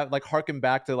sort of have like harken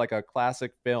back to like a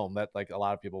classic film that like a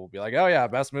lot of people will be like, oh yeah,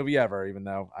 best movie ever, even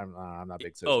though I'm not a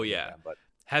big Oh Citizen Kane yeah. fan, but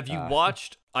Have you uh,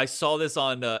 watched? I saw this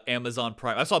on Amazon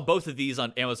Prime. I saw both of these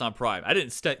on Amazon Prime. I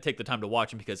didn't take the time to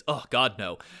watch them because, oh God,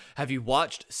 no. Have you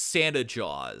watched Santa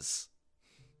Jaws?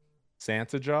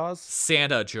 Santa Jaws.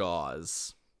 Santa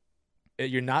Jaws.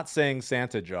 You're not saying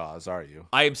Santa Jaws, are you?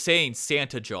 I am saying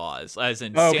Santa Jaws, as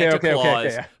in Oh, okay, Santa okay, okay, Claus,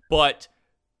 okay. but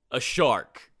a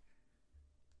shark.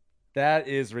 That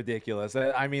is ridiculous.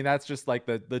 I mean, that's just like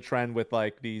the trend with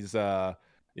like these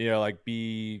like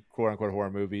B quote unquote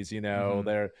horror movies. Hmm.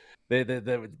 They're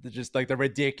just like the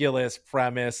ridiculous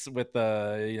premise with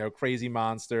the crazy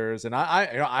monsters. And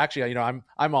actually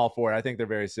I'm all for it. I think they're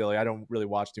very silly. I don't really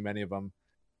watch too many of them.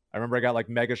 I remember I got like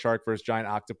Mega Shark vs Giant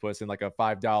Octopus in like a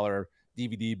 $5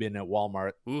 DVD bin at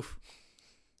Walmart. Oof.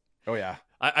 Oh yeah.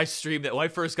 I streamed it when I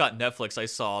first got Netflix. I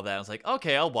saw that. I was like,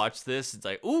 okay, I'll watch this. It's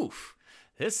like, oof,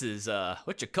 this is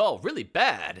what you call really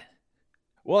bad.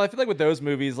 Well, I feel like with those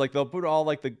movies, like they'll put all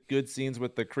like the good scenes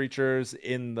with the creatures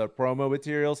in the promo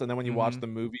materials, and then when you watch Hmm. the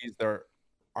movies, there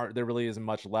really isn't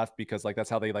much left because like that's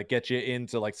how they like get you in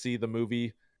to like see the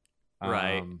movie.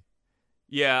 Right. Um,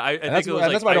 Yeah, I and think it was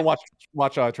like that's why I don't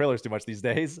watch trailers too much these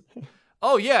days.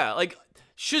 oh yeah, like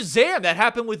Shazam, that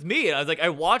happened with me. And I was like, I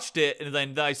watched it and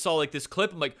then I saw like this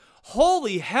clip. I'm like,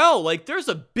 holy hell, like there's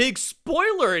a big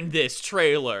spoiler in this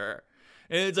trailer.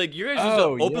 And it's like, you guys just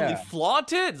Oh openly yeah.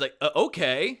 flaunt it. It's like,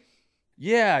 okay.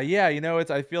 Yeah.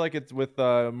 It's I feel like it's with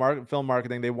film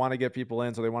marketing. They want to get people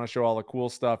in, so they want to show all the cool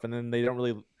stuff, and then they don't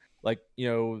really like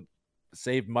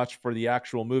save much for the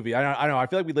actual movie. I don't know. I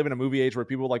feel like we live in a movie age where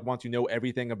people like want to know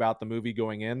everything about the movie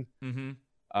going in. Mm-hmm.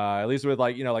 At least with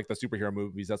like like the superhero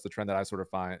movies, that's the trend that I sort of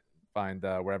find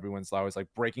where everyone's always like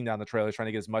breaking down the trailers, trying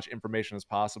to get as much information as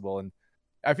possible. And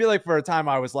I feel like for a time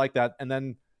I was like that, and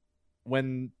then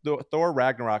when Thor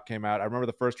Ragnarok came out, I remember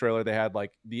the first trailer they had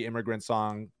like the Immigrant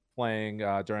Song playing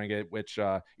during it, which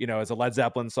is a Led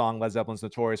Zeppelin song. Led Zeppelin's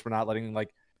notorious for not letting like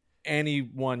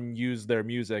anyone use their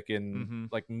music in Mm-hmm.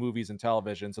 like movies and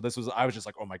television. So I was just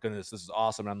like, oh my goodness, this is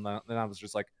awesome. And then I was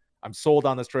just like, I'm sold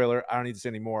on this trailer. I don't need to see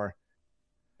any more.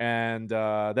 And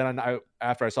then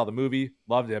after I saw the movie,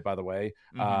 loved it, by the way.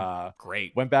 Mm-hmm.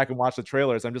 Great. Went back and watched the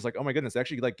trailers. I'm just like, oh my goodness, they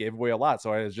actually like gave away a lot.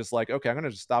 So I was just like, okay, I'm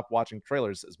gonna just stop watching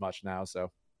trailers as much now.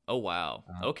 So Oh wow.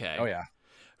 oh Okay. yeah.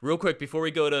 Real quick before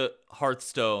we go to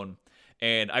Hearthstone,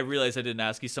 and I realized I didn't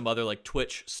ask you some other like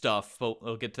Twitch stuff, but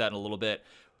we'll get to that in a little bit.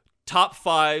 Top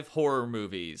 5 horror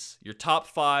movies. Your top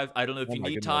 5. I don't know if Oh you my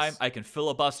need time. goodness. I can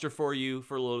filibuster for you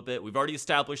for a little bit. We've already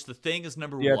established The Thing is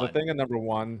number Yeah, The 1. Thing at number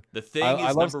one. The I, Thing I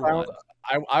is love number Silence.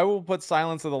 1. I will put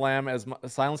Silence of the Lambs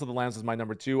as my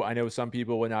number two. I know some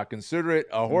people would not consider it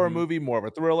a horror Mhm. movie, more of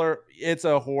a thriller. It's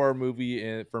a horror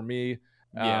movie for me.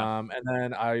 Yeah. And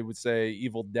then I would say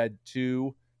Evil Dead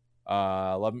 2.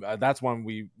 That's one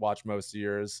we watch most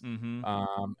years. Mm-hmm.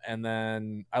 And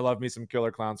then I love me some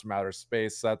Killer Clowns from Outer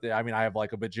Space. I mean, I have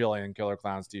like a bajillion Killer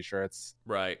Clowns t-shirts.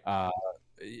 Right. I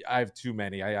have too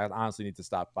many. I honestly need to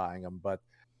stop buying them. But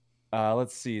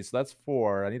let's see. So that's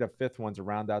 4. I need a 5th one to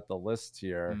round out the list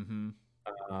here. Mm-hmm.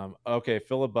 Okay,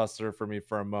 filibuster for me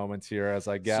for a moment here as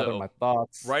I gather So, my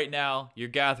thoughts. Right now, you're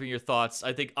gathering your thoughts.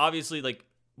 I think obviously, like,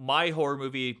 my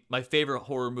favorite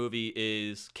horror movie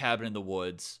is Cabin in the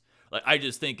Woods. Like, I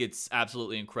just think it's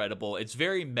absolutely incredible. It's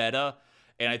very meta,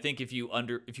 and I think if you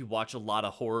watch a lot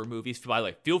of horror movies,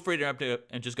 feel free to interrupt it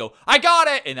and just go, "I got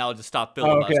it," and I'll just stop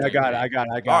filibustering. Okay, I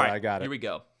got it. Here we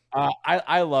go.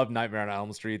 I love Nightmare on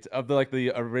Elm Street. Of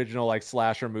the original like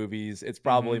slasher movies, it's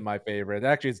probably my favorite.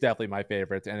 Actually, it's definitely my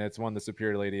favorite, and it's one the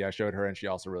Superior Lady I showed her, and she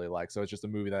also really likes. So it's just a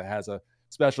movie that has a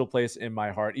special place in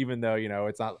my heart, even though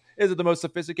it's not. Is it the most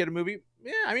sophisticated movie?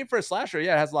 Yeah, I mean for a slasher,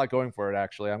 yeah, it has a lot going for it.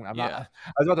 Actually, I'm not. I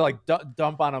was about to like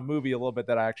dump on a movie a little bit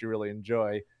that I actually really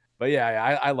enjoy, but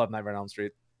yeah, I love Nightmare on Elm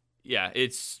Street. Yeah,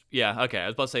 okay. I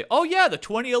was about to say, oh yeah, the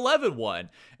 2011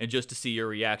 one, and just to see your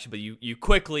reaction, but you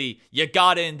quickly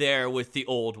got in there with the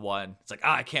old one. It's like,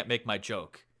 I can't make my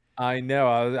joke. I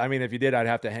know. I mean, if you did, I'd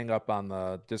have to hang up on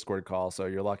the Discord call. So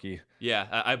you're lucky. Yeah,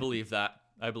 I believe that.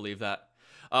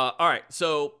 All right,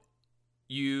 so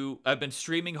I've been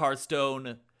streaming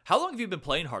Hearthstone. How long have you been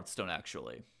playing Hearthstone,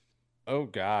 actually? Oh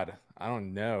God, I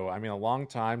don't know. I mean, a long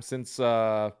time since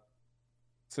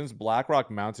Blackrock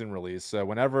Mountain release. So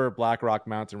whenever Blackrock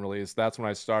Mountain released, that's when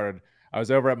I started. I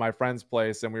was over at my friend's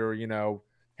place and we were,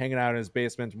 hanging out in his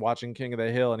basement watching King of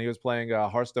the Hill, and he was playing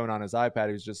Hearthstone on his iPad.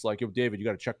 He was just like, "Yo, David, you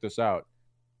got to check this out."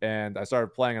 And I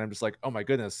started playing, and I'm just like, "Oh my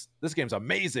goodness, this game's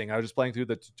amazing!" I was just playing through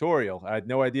the tutorial. I had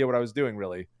no idea what I was doing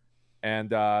really, and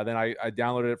then I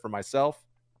downloaded it for myself,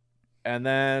 and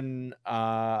then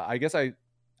I guess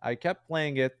I kept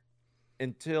playing it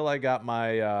until I got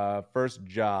my first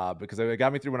job, because it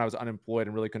got me through when I was unemployed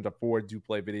and really couldn't afford to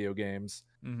play video games.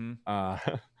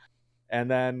 Mm-hmm. And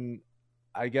then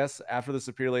I guess after the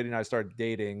Superior Lady and I started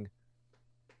dating,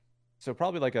 so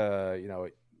probably like a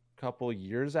couple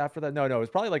years after that. No, it was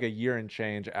probably like a year and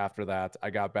change after that. I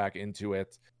got back into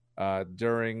it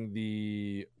during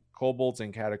the Kobolds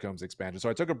and Catacombs expansion. So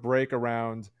I took a break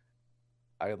around.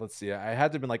 Let's see, I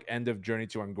had to have been like end of Journey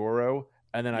to Ungoro.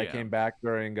 And then I came back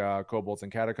during Kobolds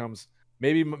and Catacombs.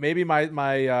 Maybe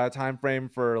my time frame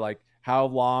for like how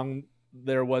long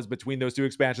there was between those two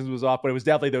expansions was off, but it was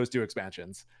definitely those two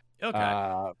expansions.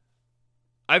 Okay.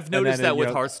 I've noticed that with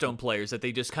Hearthstone players, that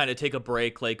they just kind of take a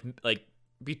break, like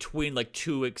between like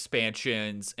two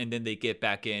expansions, and then they get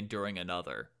back in during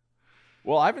another.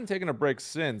 Well, I've been taking a break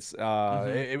since.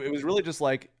 It was really just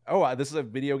like, oh, this is a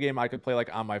video game I could play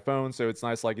like on my phone, so it's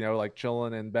nice, like like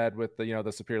chilling in bed with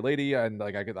the Superior Lady, and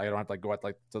like I don't have to like go out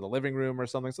like to the living room or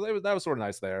something. So that was sort of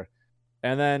nice there.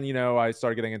 And then I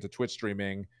started getting into Twitch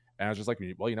streaming, and I was just like,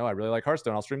 well, I really like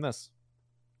Hearthstone. I'll stream this.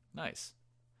 Nice.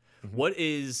 Mm-hmm. What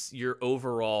is your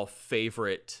overall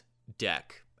favorite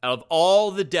deck out of all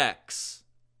the decks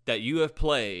that you have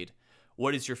played?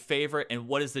 What is your favorite, and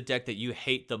what is the deck that you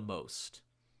hate the most?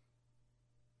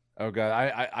 Oh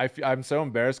God, I'm so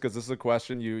embarrassed because this is a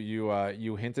question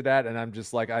you hinted at, and I'm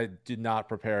just like, I did not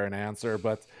prepare an answer.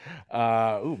 But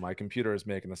my computer is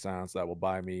making a sound, so that will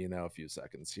buy me a few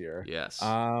seconds here. Yes.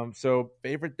 So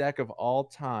favorite deck of all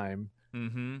time.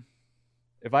 Mm-hmm.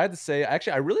 If I had to say,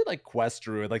 actually, I really like Quest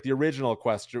Druid, like the original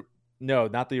Quest Druid. No,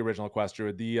 not the original Quest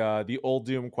Druid. The old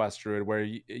Doom Quest Druid, where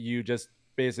you just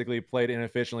basically played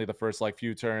inefficiently the first like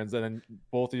few turns, and then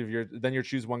then your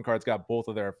choose one card's got both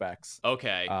of their effects.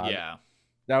 Okay, yeah.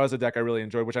 That was a deck I really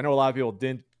enjoyed, which I know a lot of people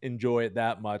didn't enjoy it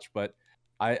that much, but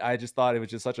I just thought it was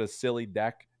just such a silly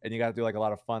deck, and you got to do like a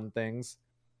lot of fun things.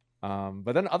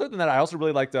 But then other than that, I also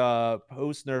really liked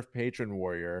post nerf Patron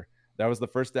Warrior. That was the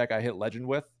first deck I hit Legend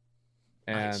with,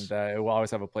 and nice. It will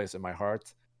always have a place in my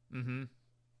heart. Mm-hmm.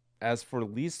 As for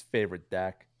least favorite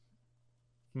deck,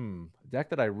 deck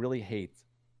that I really hate.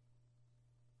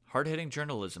 Hard-hitting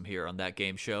journalism here on That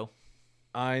Game Show.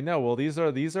 I know. Well, these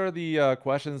are the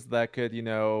questions that could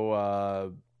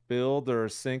build or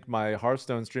sink my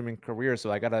Hearthstone streaming career.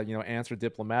 So I gotta answer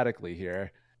diplomatically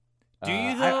here. Do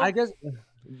you though? I guess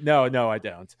no, I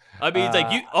don't. I mean, it's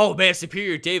like you. Oh man,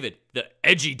 Superior David, the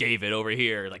edgy David over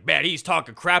here. Like, man, he's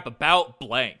talking crap about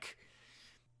blank.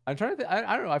 I'm trying to think.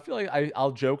 I don't know. I feel like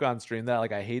I'll joke on stream that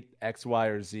like I hate X, Y,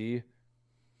 or Z.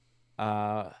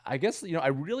 I guess I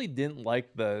really didn't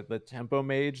like the tempo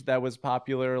mage that was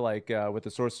popular, like with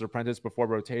the Sorcerer's Apprentice before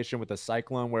rotation with the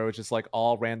Cyclone, where it was just like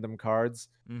all random cards,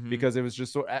 Mm-hmm. because it was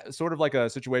just sort of like a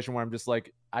situation where I'm just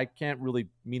like I can't really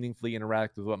meaningfully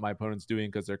interact with what my opponent's doing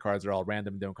because their cards are all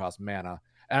random and don't cost mana.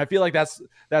 And I feel like that's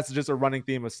just a running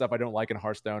theme of stuff I don't like in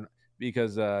Hearthstone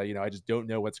because I just don't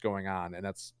know what's going on, and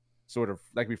that's that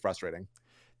can be frustrating.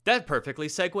 That perfectly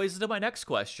segues into my next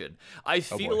question. I Oh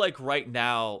feel boy. like right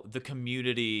now the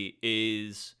community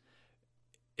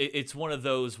it's one of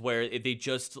those where they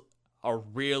just are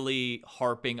really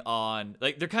harping on,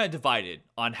 like, they're kind of divided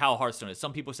on how Hearthstone is.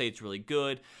 Some people say it's really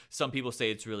good, some people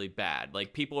say it's really bad.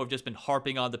 Like, people have just been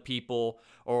harping on the people,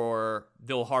 or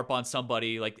they'll harp on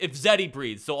somebody. Like, if Zeddy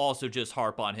breathes, they'll also just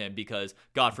harp on him because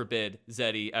God forbid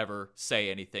Zeddy ever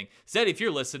say anything. Zeddy, if you're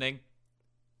listening,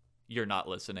 you're not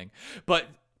listening. But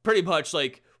pretty much,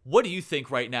 like, what do you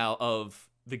think right now of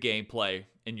the gameplay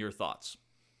and your thoughts?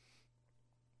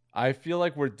 I feel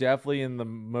like we're definitely in the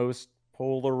most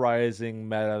polarizing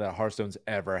meta that Hearthstone's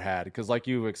ever had. Because, like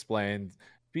you explained,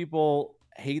 people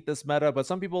hate this meta, but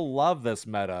some people love this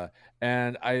meta.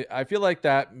 And I feel like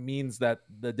that means that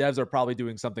the devs are probably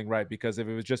doing something right. Because if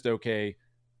it was just okay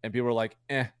and people were like,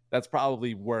 that's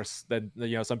probably worse than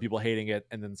some people hating it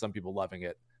and then some people loving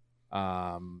it.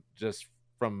 Just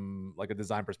from like a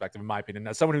design perspective, in my opinion,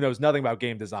 as someone who knows nothing about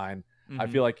game design, I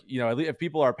Mm-hmm. feel like at least if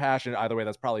people are passionate either way,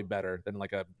 that's probably better than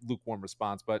like a lukewarm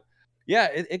response. But yeah,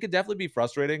 it could definitely be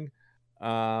frustrating.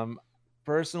 Um,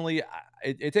 Personally,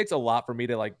 it takes a lot for me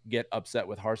to like get upset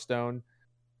with Hearthstone,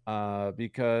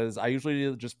 because I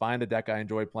usually just find a deck I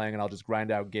enjoy playing and I'll just grind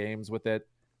out games with it,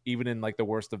 even in like the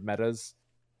worst of metas.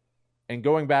 And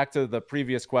going back to the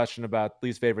previous question about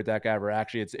least favorite deck ever,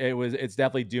 actually, it's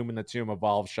definitely Doom in the Tomb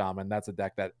Evolved Shaman. That's a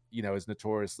deck that is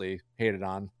notoriously hated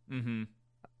on. Mm-hmm.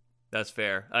 That's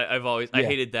fair. I Yeah.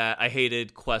 hated that. I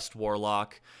hated Quest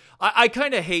Warlock. I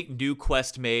kind of hate New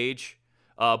Quest Mage.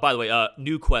 By the way,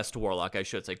 New Quest Warlock, I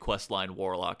should say Questline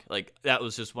Warlock. Like, that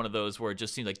was just one of those where it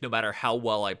just seemed like no matter how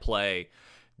well I play,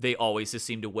 they always just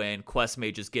seem to win. Quest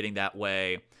Mage is getting that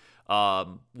way.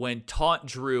 When Taunt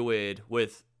Druid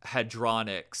with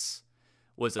Hadronix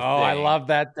was a Oh, I thing, love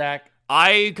that deck.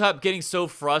 I kept getting so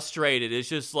frustrated. It's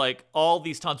just like all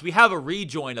these taunts. We have a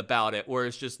rejoin about it where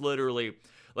it's just literally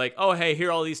like, oh, hey, here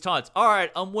are all these taunts. All right,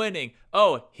 I'm winning.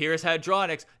 Oh, here's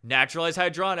Hadronix. Naturalize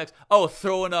Hadronix. Oh,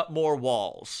 throwing up more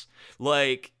walls.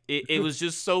 Like, it was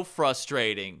just so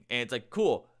frustrating. And it's like,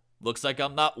 cool. Looks like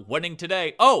I'm not winning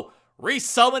today. Oh,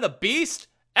 resummon a beast?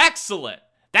 Excellent.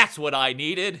 That's what I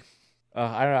needed.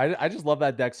 I don't know. I just love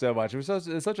that deck so much. It's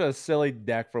such a silly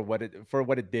deck for what it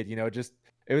did.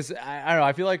 It was. I don't know.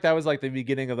 I feel like that was like the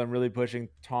beginning of them really pushing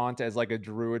taunt as like a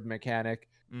druid mechanic.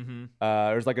 Mm-hmm.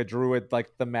 There's like a druid like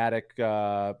thematic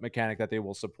mechanic that they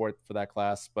will support for that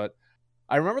class. But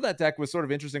I remember that deck was sort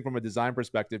of interesting from a design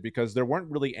perspective because there weren't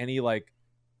really any like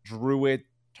druid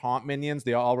taunt minions.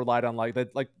 They all relied on like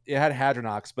that. Like it had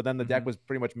Hadronox, but then the deck Mm-hmm. was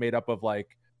pretty much made up of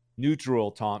like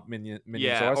neutral taunt minions. So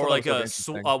Yeah, I or thought that like was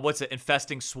sort of a interesting. what's it?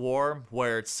 Infesting Swarm,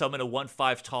 where it's summon a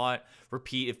 1/5 taunt,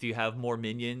 repeat if you have more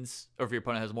minions, or if your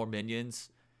opponent has more minions.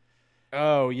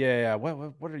 Oh yeah.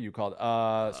 What are you called?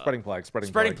 Uh, Spreading plague. Spreading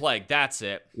Spreading plague. Plague, that's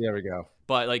it. There we go.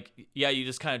 But like, yeah, you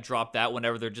just kind of drop that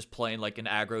whenever they're just playing like an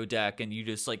aggro deck, and you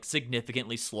just like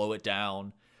significantly slow it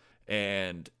down.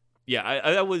 And yeah,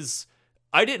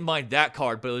 I didn't mind that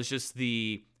card, but it was just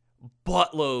the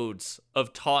buttloads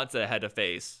of taunts that I had to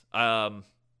face. I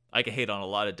can hate on a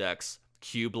lot of decks.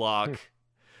 Q block.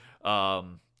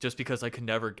 Just because I could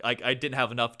never, I didn't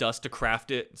have enough dust to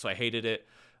craft it, so I hated it.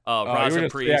 Raza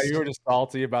Priest. You were just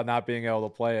salty about not being able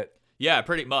to play it. Yeah,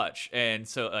 pretty much. And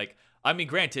so, like, I mean,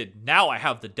 granted, now I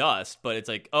have the dust, but it's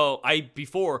like,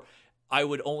 before I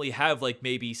would only have like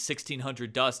maybe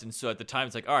 1,600 dust, and so at the time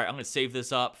it's like, all right, I'm gonna save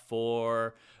this up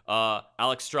for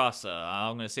Alex Strasza.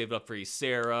 I'm gonna save it up for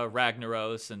Ysera,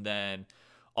 Ragnaros, and then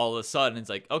all of a sudden it's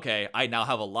like, okay, I now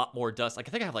have a lot more dust. Like,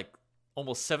 I think I have like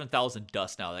almost 7,000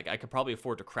 dust now. Like, I could probably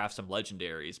afford to craft some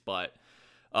legendaries, but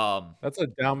That's a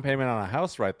down payment on a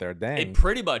house right there. it Dang.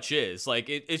 pretty much is. Like,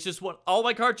 it's just what all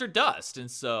my cards are dust. And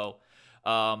so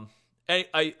and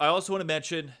I also want to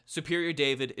mention Superior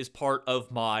David is part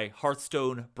of my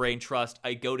Hearthstone brain trust.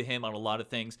 I go to him on a lot of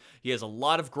things. He has a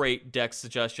lot of great deck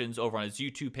suggestions over on his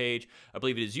YouTube page. I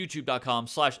believe it is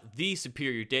youtube.com/the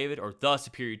Superior David, or the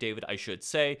Superior David, I should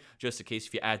say, just in case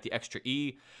if you add the extra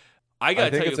E. I I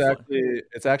gotta think tell you,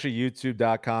 it's actually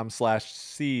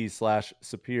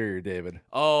youtube.com/c/superior David.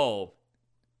 oh,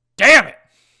 damn it!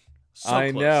 So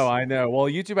I close. know. Well,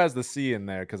 YouTube has the C in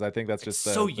there because I think that's It's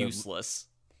just so the useless.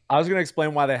 I was gonna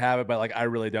explain why they have it, but like I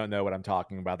really don't know what I'm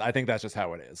talking about. I think that's just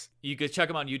how it is. You could check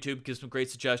them on YouTube, give some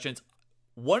great suggestions.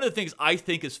 One of the things I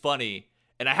think is funny,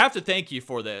 and I have to thank you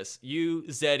for this, you,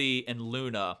 Zeddy, and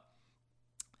Luna,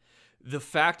 the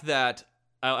fact that,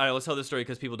 I always tell this story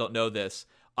because people don't know this,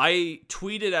 I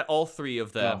tweeted at all three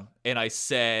of them, and I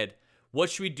said, what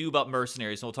should we do about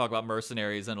mercenaries? And we'll talk about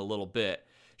mercenaries in a little bit.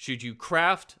 Should you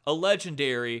craft a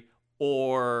legendary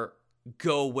or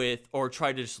go with, or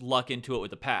try to just luck into it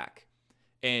with a pack?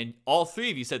 And all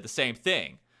three of you said the same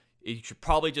thing. You should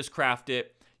probably just craft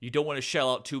it. You don't want to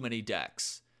shell out too many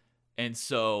decks. And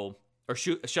so, or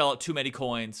shell out too many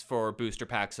coins for booster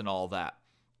packs and all that.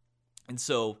 And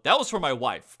so that was for my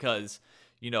wife, because,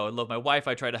 you know, I love my wife.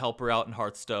 I try to help her out in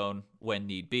Hearthstone when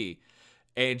need be.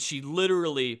 And she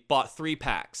literally bought 3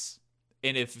 packs.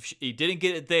 And if she didn't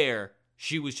get it there,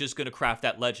 she was just going to craft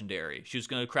that legendary. She was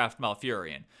going to craft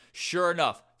Malfurion. Sure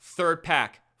enough, 3rd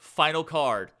pack, final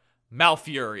card,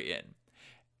 Malfurion.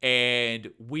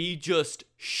 And we just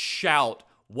shout,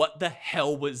 what the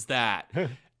hell was that?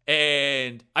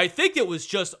 And I think it was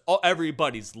just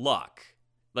everybody's luck.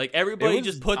 Like, everybody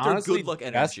just put their good luck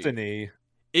energy. Destiny.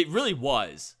 It really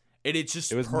was. And it's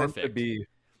just perfect. Meant to be.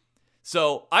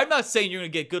 So I'm not saying you're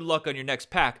going to get good luck on your next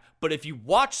pack, but if you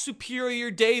watch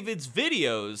Superior David's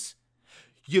videos,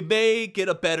 you may get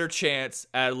a better chance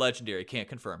at a legendary. Can't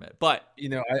confirm it, but you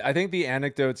know, I think the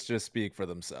anecdotes just speak for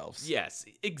themselves. Yes,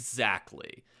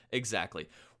 exactly.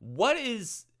 What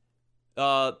is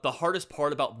the hardest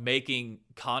part about making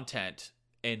content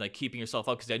and like keeping yourself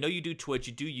up? Because I know you do Twitch,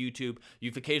 you do YouTube,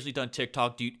 you've occasionally done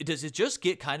TikTok. Does it just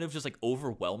get kind of just like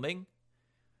overwhelming?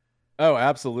 Oh,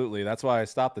 absolutely. That's why I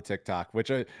stopped the TikTok,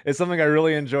 which is something I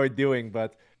really enjoyed doing.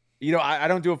 But, you know, I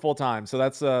don't do it full time. So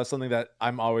that's something that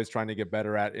I'm always trying to get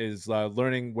better at, is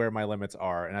learning where my limits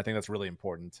are. And I think that's really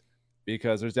important,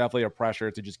 because there's definitely a pressure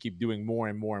to just keep doing more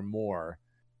and more and more.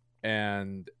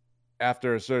 And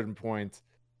after a certain point,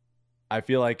 I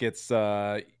feel like it's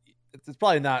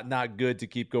probably not good to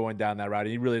keep going down that route.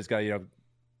 You really just got to, you know,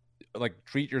 like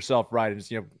treat yourself right and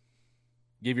just, you know,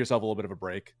 give yourself a little bit of a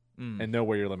break. And know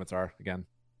where your limits are again.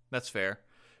 That's fair.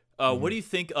 What do you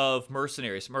think of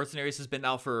Mercenaries? Mercenaries has been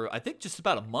out for, I think, just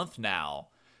about a month now.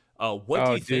 What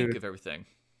do you think of everything?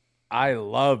 I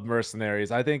love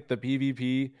Mercenaries. I think the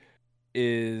PvP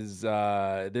is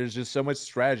there's just so much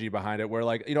strategy behind it, where,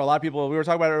 like, you know, a lot of people, we were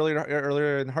talking about it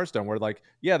earlier in Hearthstone, where like,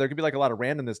 yeah, there could be like a lot of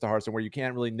randomness to Hearthstone where you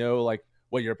can't really know like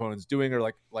what your opponent's doing, or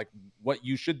like what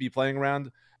you should be playing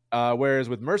around. Whereas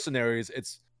with Mercenaries,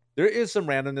 there is some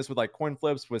randomness with like coin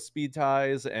flips, with speed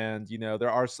ties, and, you know, there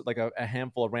are like a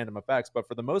handful of random effects, but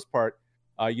for the most part,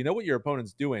 you know what your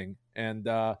opponent's doing. And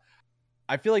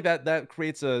I feel like that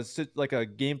creates a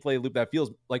gameplay loop that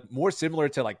feels like more similar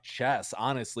to like chess,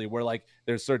 honestly, where like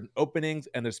there's certain openings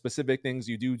and there's specific things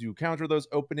you do to counter those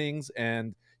openings,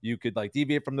 and you could like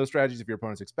deviate from those strategies if your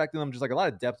opponent's expecting them. Just like a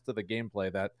lot of depth to the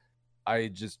gameplay that I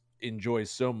just enjoy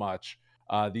so much.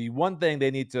 The one thing they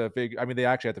need to they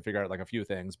actually have to figure out like a few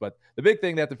things, but the big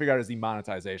thing they have to figure out is the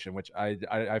monetization, which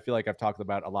I feel like I've talked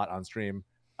about a lot on stream.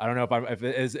 I don't know if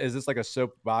is this like a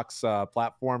soapbox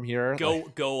platform here?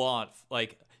 Go on.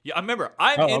 Like, yeah, I remember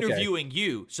I'm interviewing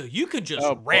you, so you can just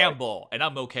ramble, and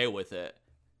I'm okay with it.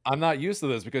 I'm not used to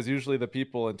this, because usually the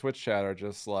people in Twitch chat are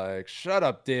just like, "Shut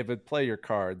up, David. Play your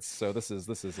cards." So this is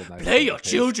a nice play your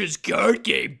children's card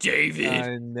game, David.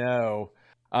 I know.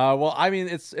 Well, I mean,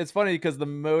 it's funny because the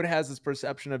mode has this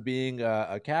perception of being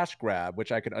a cash grab,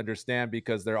 which I could understand,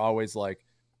 because they're always like,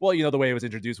 well, you know, the way it was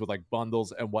introduced with like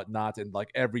bundles and whatnot, and like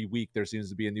every week there seems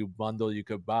to be a new bundle you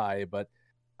could buy. But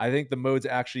I think the modes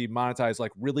actually monetize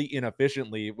like really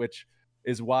inefficiently, which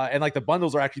is why, and like the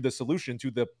bundles are actually the solution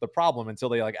to the problem until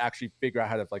they like actually figure out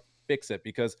how to like fix it.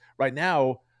 Because right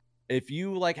now, if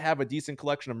you like have a decent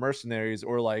collection of mercenaries,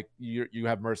 or like you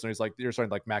have mercenaries, like you're starting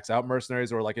to like max out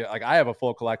mercenaries, or like I have a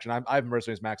full collection, I have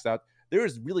mercenaries maxed out, there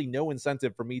is really no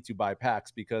incentive for me to buy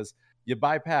packs, because you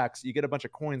buy packs, you get a bunch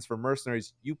of coins for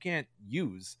mercenaries you can't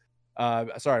use. You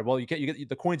get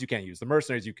the coins you can't use. The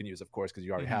mercenaries you can use, of course, because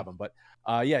you already have them. But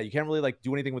yeah, you can't really like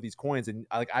do anything with these coins. And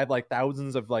I have like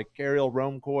thousands of like Cariel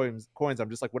Rome coins. I'm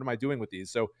just like, what am I doing with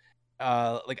these? So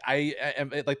I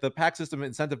am like, the pack system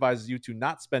incentivizes you to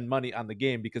not spend money on the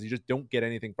game, because you just don't get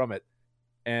anything from it.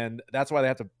 And that's why they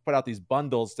have to put out these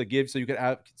bundles to give, so you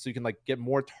can like get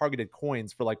more targeted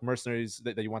coins for like mercenaries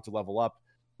that you want to level up.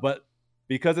 But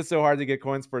because it's so hard to get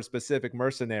coins for specific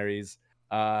mercenaries,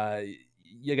 again,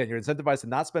 you're incentivized to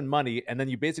not spend money, and then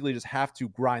you basically just have to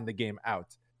grind the game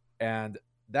out. And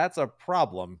that's a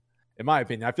problem, in my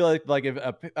opinion. I feel like if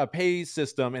a pay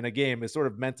system in a game is sort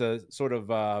of meant to sort of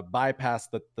bypass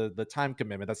the time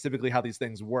commitment. That's typically how these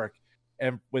things work.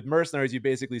 And with mercenaries, you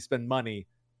basically spend money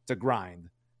to grind.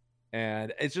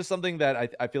 And it's just something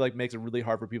that I feel like makes it really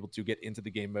hard for people to get into the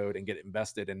game mode and get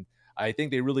invested. And I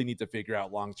think they really need to figure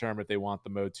out long term if they want the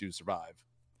mode to survive.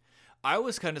 I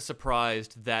was kind of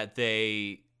surprised that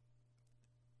they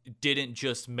didn't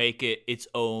just make it its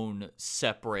own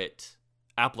separate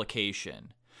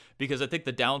application, because I think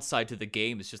the downside to the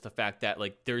game is just the fact that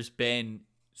like there's been,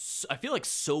 I feel like,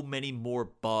 so many more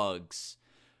bugs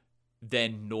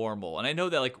than normal. And I know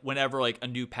that like whenever like a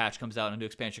new patch comes out, a new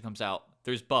expansion comes out,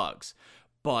 there's bugs.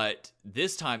 But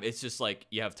this time it's just like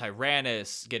you have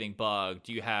Tyrannus getting bugged,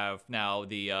 you have now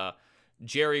the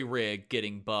Jerry rig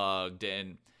getting bugged,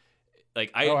 and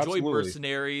like I enjoy absolutely.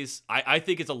 Mercenaries. I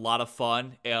think it's a lot of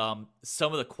fun.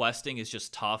 Some of the questing is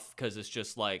just tough because it's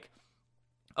just like,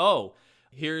 oh,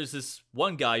 here's this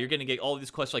one guy, you're gonna get all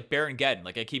these quests like Baron Geddon.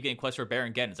 Like I keep getting quests for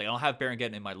Baron Geddon. It's like I don't have Baron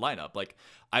Geddon in my lineup. Like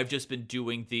I've just been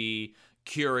doing the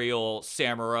Curiel,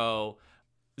 Samuro,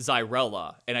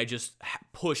 Zyrella, and I just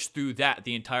push through that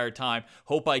the entire time.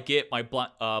 Hope I get my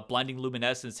blinding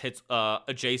luminescence hits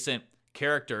adjacent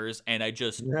characters, and I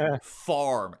just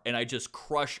farm and I just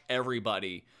crush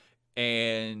everybody.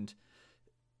 And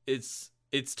it's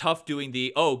tough doing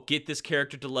the get this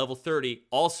character to level 30,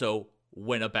 also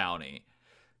win a bounty.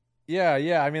 Yeah.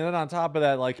 I mean, then on top of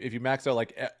that, like if you max out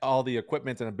like all the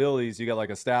equipment and abilities, you get like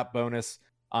a stat bonus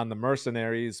on the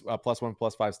mercenaries,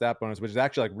 +1/+5 stat bonus, which is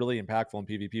actually like really impactful in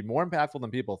PvP, more impactful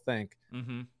than people think.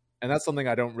 Mm-hmm. And that's something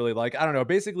I don't really like. I don't know.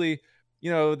 Basically,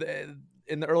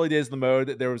 in the early days of the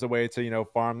mode, there was a way to,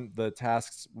 farm the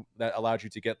tasks that allowed you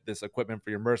to get this equipment for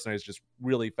your mercenaries just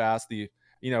really fast. The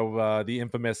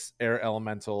infamous air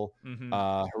elemental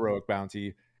heroic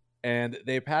bounty. And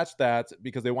they patched that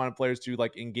because they wanted players to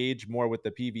like engage more with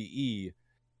the PvE.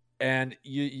 And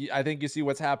I think you see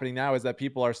what's happening now is that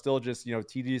people are still just,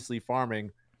 tediously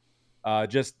farming. It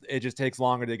just takes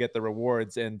longer to get the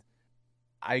rewards. And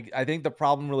I think the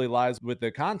problem really lies with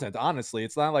the content. Honestly,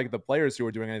 it's not like the players who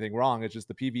are doing anything wrong. It's just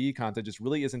the PvE content just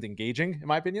really isn't engaging, in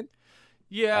my opinion.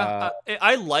 Yeah,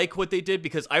 I like what they did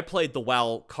because I played the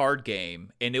WoW card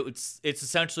game, and it's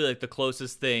essentially like the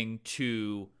closest thing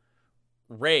to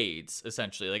raids,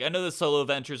 essentially. Like I know the solo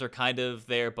adventures are kind of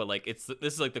there, but like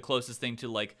this is like the closest thing to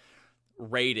like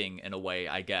raiding in a way,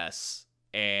 I guess.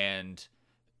 And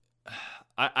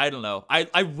I don't know.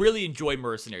 I really enjoy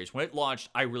Mercenaries. When it launched,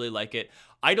 I really like it.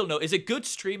 I don't know. Is it good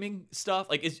streaming stuff?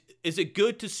 Like is it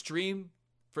good to stream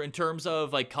for in terms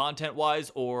of like content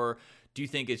wise, or do you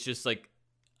think it's just like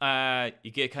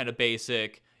you get kind of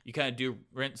basic, you kind of do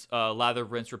rinse, lather,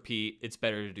 rinse, repeat? It's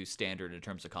better to do standard in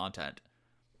terms of content.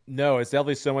 No, it's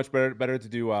definitely so much better to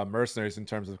do Mercenaries in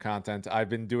terms of content. I've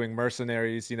been doing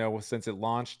Mercenaries, since it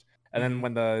launched, and then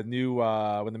when the new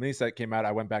when the mini set came out,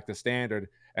 I went back to standard.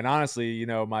 And honestly,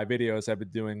 my videos have been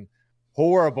doing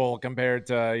horrible compared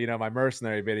to my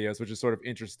Mercenary videos, which is sort of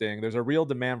interesting. There's a real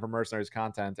demand for Mercenaries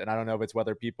content, and I don't know if it's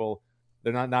whether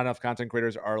they're not enough content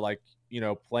creators are like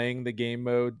playing the game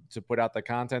mode to put out the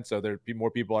content, so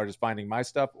more people are just finding my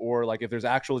stuff, or like if there's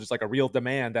actual just like a real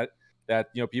demand that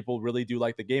people really do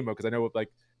like the game mode, because I know like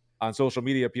on social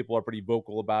media people are pretty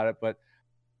vocal about it. But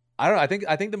I don't know,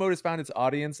 I think the mode has found its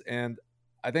audience, and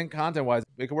I think content wise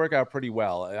it could work out pretty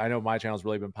well. I know my channel's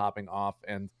really been popping off,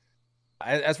 and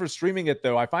as for streaming it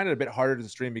though, I find it a bit harder to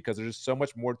stream because there's just so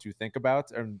much more to think about.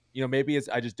 And maybe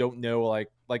I just don't know, like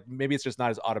maybe it's just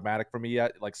not as automatic for me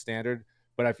yet, like standard.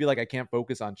 But I feel like I can't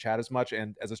focus on chat as much,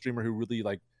 and as a streamer who really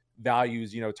like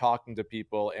values talking to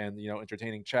people and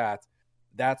entertaining chat,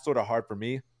 that's sort of hard for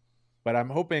me. But I'm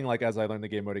hoping like as I learn the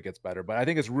game mode it gets better. But I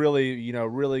think it's really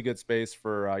really good space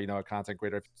for a content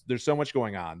creator. There's so much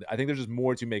going on. I think there's just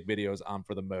more to make videos on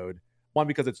for the mode. One,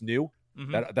 because it's new.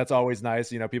 That's always nice.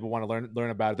 People want to learn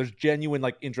about it. There's genuine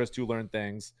like interest to learn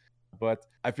things. But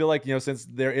I feel like since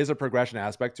there is a progression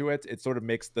aspect to it, it sort of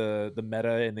makes the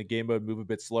meta and the game mode move a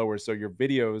bit slower. So your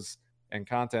videos and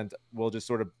content will just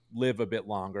sort of live a bit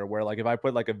longer. Where like if I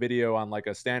put like a video on like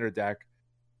a standard deck,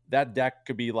 that deck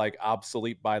could be like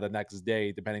obsolete by the next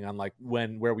day, depending on like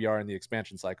where we are in the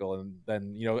expansion cycle. And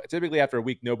then, typically after a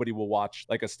week, nobody will watch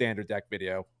like a standard deck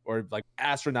video, or like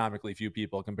astronomically few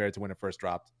people compared to when it first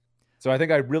dropped. So I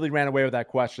think I really ran away with that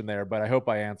question there, but I hope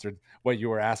I answered what you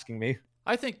were asking me.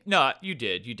 I think, no, you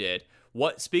did.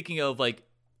 Speaking of like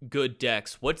good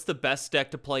decks, what's the best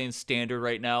deck to play in standard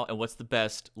right now? And what's the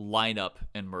best lineup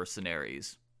in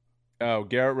Mercenaries? Oh,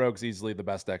 Garrett Rogue's easily the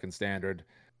best deck in standard.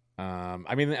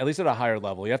 I mean, at least at a higher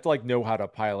level, you have to like know how to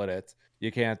pilot it.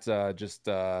 You can't just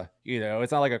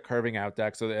it's not like a curving out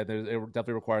deck, so it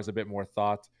definitely requires a bit more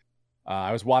thought.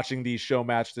 I was watching the show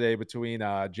match today between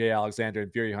Jay Alexander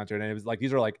and Fury Hunter, and it was like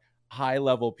these are like high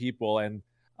level people, and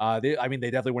They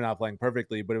definitely were not playing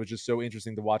perfectly, but it was just so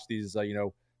interesting to watch these,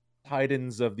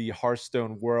 titans of the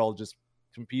Hearthstone world just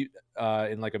compete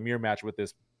in like a mirror match with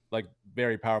this like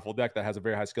very powerful deck that has a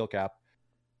very high skill cap.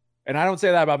 And I don't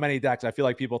say that about many decks. I feel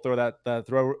like people throw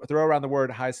around the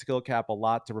word high skill cap a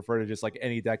lot to refer to just like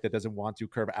any deck that doesn't want to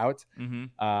curve out. Mm-hmm.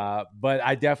 But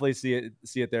I definitely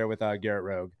see it there with Garrett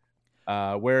Rogue.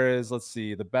 Whereas, let's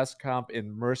see, the best comp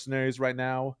in Mercenaries right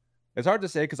now, it's hard to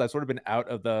say because I've sort of been out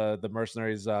of the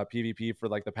Mercenaries PvP for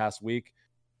like the past week.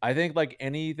 I think like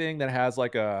anything that has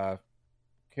like a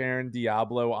Karen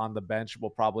Diablo on the bench will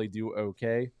probably do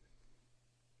okay.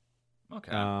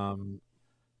 Okay.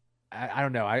 I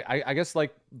don't know. I guess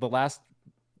like the last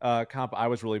comp I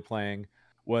was really playing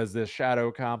was this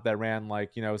Shadow comp that ran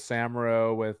like,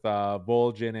 Samuro with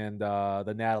Vol'jin and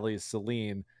the Natalie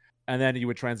Celine. And then you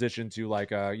would transition to like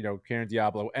Karen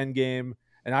Diablo endgame.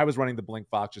 And I was running the Blink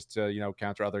Fox just to,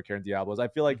 counter other Karen Diablos. I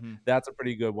feel like that's a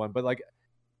pretty good one. But like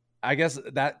I guess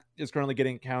that is currently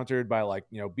getting countered by like,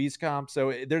 Beast comp.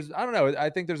 So I don't know. I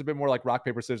think there's a bit more like rock,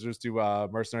 paper, scissors to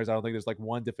Mercenaries. I don't think there's like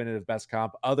one definitive best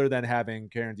comp other than having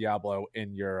Karen Diablo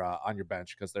in your on your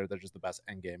bench because they're just the best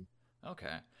end game.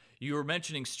 Okay. You were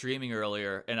mentioning streaming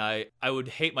earlier, and I would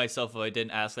hate myself if I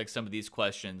didn't ask like some of these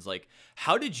questions. Like,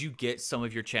 how did you get some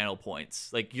of your channel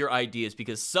points? Like your ideas,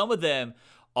 because some of them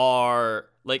are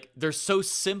like they're so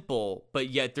simple, but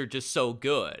yet they're just so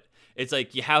good. It's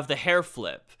like you have the hair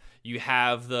flip. You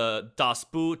have the Das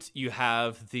Boot, you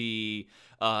have the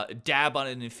dab on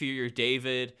an inferior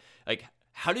David. Like,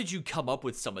 how did you come up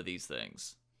with some of these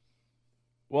things?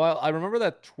 Well, I remember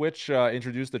that Twitch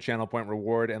introduced the channel point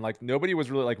reward, and like nobody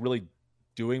was really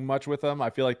doing much with them.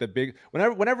 I feel like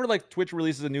whenever like Twitch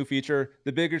releases a new feature,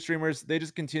 the bigger streamers they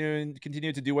just continue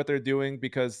to do what they're doing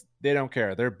because they don't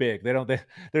care. They're big.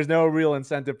 There's no real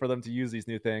incentive for them to use these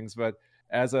new things, but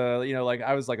as a like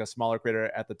I was like a smaller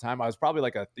creator at the time, I was probably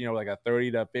like a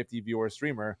 30 to 50 viewer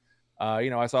streamer.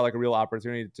 I saw like a real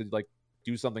opportunity to like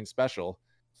do something special,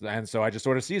 and so I just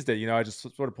sort of seized it. I just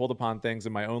sort of pulled upon things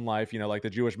in my own life, like the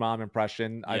Jewish mom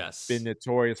impression. Yes. I've been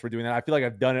notorious for doing that. I feel like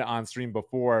I've done it on stream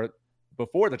before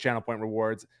the channel point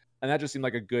rewards, and that just seemed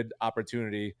like a good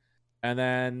opportunity. And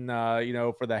then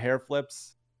for the hair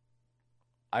flips,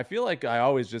 I feel like I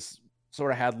always just sort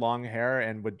of had long hair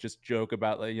and would just joke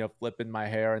about like, flipping my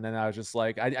hair. And then I was just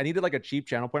like, I needed like a cheap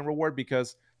channel point reward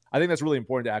because I think that's really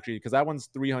important to actually, because that one's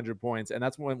 300 points. And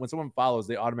that's when someone follows,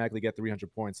 they automatically get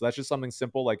 300 points. So that's just something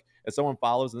simple. Like if someone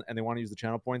follows and they want to use the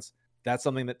channel points, that's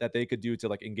something that they could do to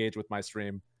like engage with my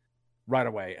stream right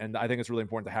away. And I think it's really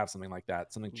important to have something like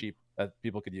that, something cheap that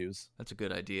people could use. That's a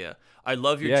good idea. I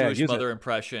love your Jewish mother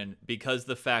impression because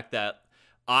the fact that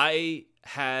I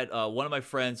had one of my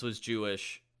friends was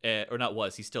Jewish. Or not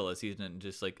was, he still is. He didn't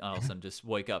just like all of a sudden just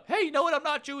wake up. Hey, you know what? I'm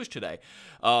not Jewish today.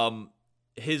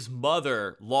 His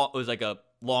mother was like a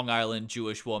Long Island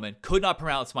Jewish woman. Could not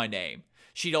pronounce my name.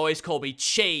 She'd always call me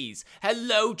Chase.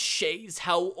 Hello, Chase.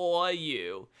 How are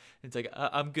you? It's like,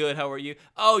 I'm good. How are you?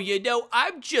 Oh,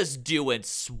 I'm just doing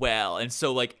swell. And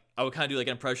so like I would kind of do like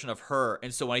an impression of her.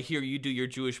 And so when I hear you do your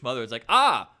Jewish mother, it's like,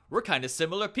 we're kind of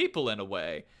similar people in a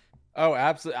way. Oh,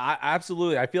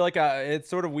 absolutely. I feel like it's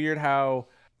sort of weird how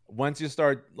once you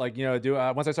start like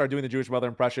once I started doing the Jewish mother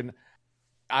impression,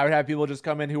 I would have people just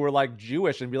come in who were like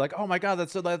Jewish and be like, "Oh my god,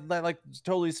 that like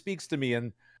totally speaks to me."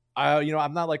 And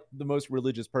I'm not like the most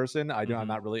religious person. I'm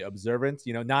not really observant.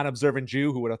 Non-observant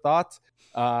Jew. Who would have thought?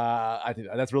 I think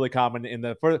that's really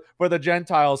common for the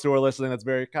Gentiles who are listening. That's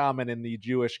very common in the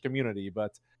Jewish community.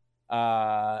 But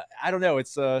I don't know.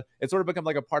 It's sort of become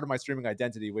like a part of my streaming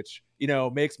identity, which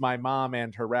makes my mom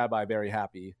and her rabbi very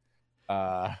happy.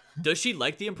 Does she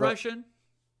like the impression?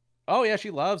 Oh yeah,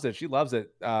 she loves it.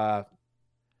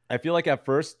 I feel like at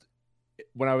first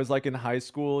when I was like in high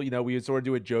school, we would sort of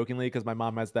do it jokingly because my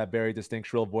mom has that very distinct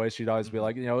shrill voice. She'd always be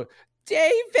like,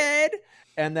 David.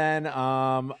 And then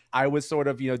I would sort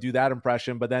of, do that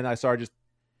impression, but then I started just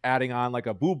adding on like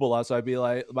a boobala. So I'd be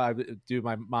like, I'd do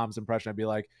my mom's impression. I'd be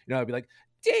like,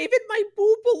 David, my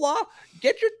boobala,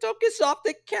 get your tuchus off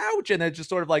the couch. And it just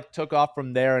sort of like took off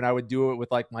from there. And I would do it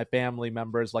with like my family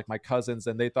members, like my cousins.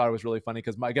 And they thought it was really funny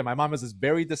because my mom has this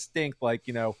very distinct, like,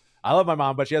 I love my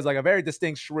mom, but she has like a very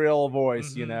distinct shrill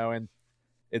voice, and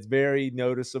it's very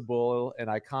noticeable and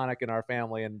iconic in our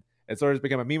family. And it sort of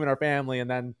became a meme in our family. And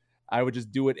then I would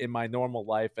just do it in my normal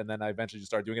life. And then I eventually just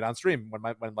started doing it on stream when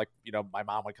my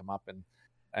mom would come up and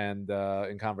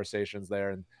in conversations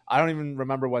there. And I don't even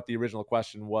remember what the original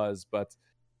question was, but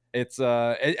it's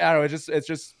I don't know, it's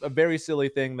just a very silly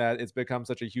thing that it's become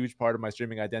such a huge part of my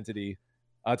streaming identity,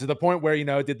 to the point where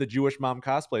did the Jewish mom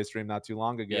cosplay stream not too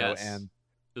long ago. Yes. And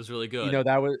It was really good. You know,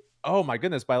 that was, oh my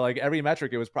goodness, by like every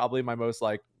metric, it was probably my most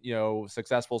like,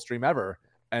 successful stream ever.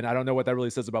 And I don't know what that really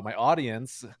says about my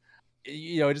audience.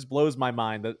 It just blows my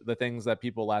mind, the things that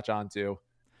people latch onto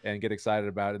and get excited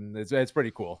about, and it's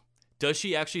pretty cool. Does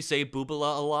she actually say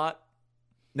boobala a lot?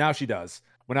 Now she does.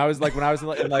 When I was in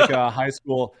high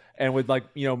school and would like,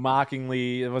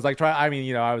 mockingly, it was like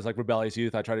I was like rebellious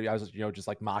youth. I was, just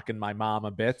like mocking my mom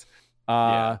a bit.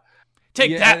 Yeah.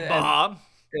 Take that, Mom.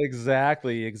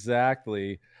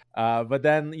 Exactly. But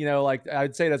then, like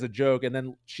I'd say it as a joke, and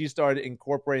then she started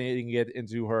incorporating it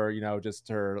into her, just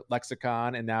her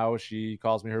lexicon, and now she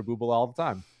calls me her booble all the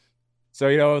time. So,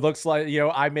 it looks like,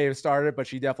 I may have started, but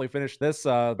she definitely finished this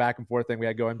back and forth thing we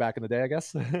had going back in the day, I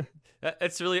guess.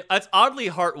 That's oddly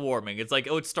heartwarming. It's like,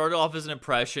 it started off as an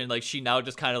impression, like she now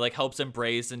just kind of like helps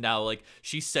embrace, and now like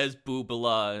she says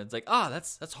boobala, and it's like,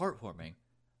 that's heartwarming.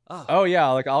 Oh yeah,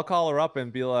 like I'll call her up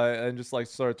and be like, and just like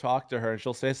sort of talk to her, and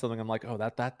she'll say something. I'm like, oh,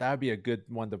 that'd be a good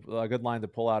line to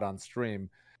pull out on stream.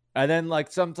 And then like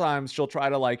sometimes she'll try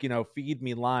to like feed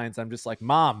me lines. I'm just like,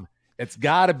 Mom, it's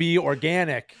got to be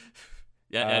organic.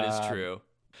 Yeah, that is true.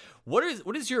 What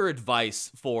is your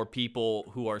advice for people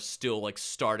who are still like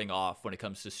starting off when it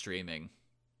comes to streaming?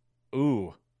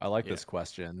 Ooh, I like this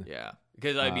question. Yeah,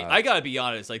 because I mean, I gotta be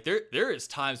honest. Like there is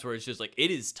times where it's just like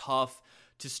it is tough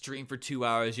to stream for 2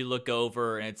 hours. You look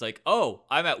over and it's like, oh,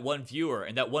 I'm at one viewer,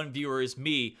 and that one viewer is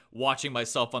me watching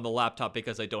myself on the laptop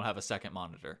because I don't have a second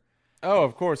monitor. Oh,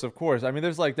 of course. I mean,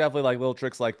 there's like definitely like little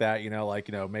tricks like that,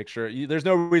 make sure there's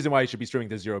no reason why you should be streaming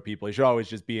to 0 people. You should always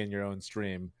just be in your own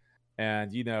stream.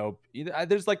 And,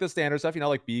 there's like the standard stuff,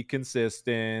 like be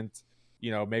consistent,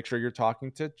 make sure you're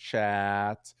talking to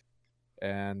chat.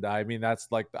 And I mean, that's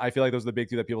like, I feel like those are the big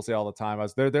two that people say all the time.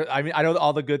 I mean, I know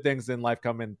all the good things in life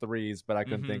come in threes, but I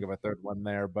couldn't think of a third one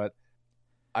there. But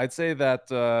I'd say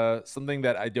that something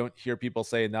that I don't hear people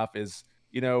say enough is,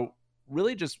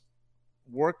 really just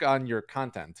work on your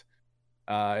content.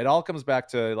 It all comes back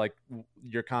to like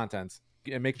your content,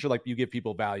 and make sure like you give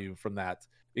people value from that.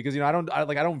 Because I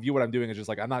don't view what I'm doing as just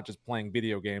like, I'm not just playing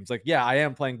video games. Like, yeah, I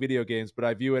am playing video games, but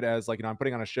I view it as like, I'm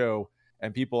putting on a show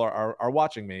and people are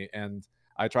watching me, and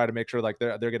I try to make sure like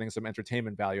they're getting some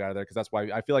entertainment value out of there, because that's why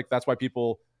I feel like that's why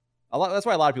a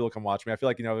lot of people come watch me. I feel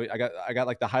like I got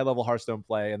like the high level Hearthstone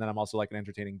play, and then I'm also like an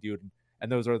entertaining dude,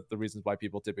 and those are the reasons why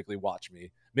people typically watch me.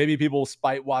 Maybe people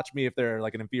spite watch me if they're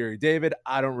like an inferior David.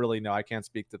 I don't really know. I can't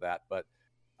speak to that, but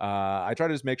I try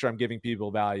to just make sure I'm giving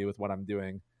people value with what I'm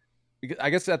doing.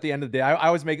 I guess at the end of the day,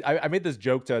 I made this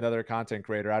joke to another content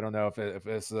creator. I don't know if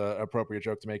it's an appropriate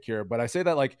joke to make here, but I say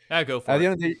that like go for at it. the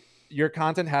end of the day, your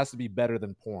content has to be better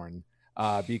than porn,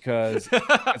 because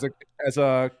as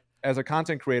a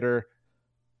content creator,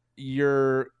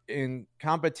 you're in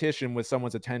competition with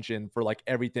someone's attention for like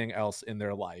everything else in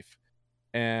their life,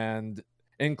 and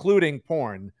including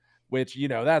porn, which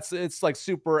it's like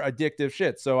super addictive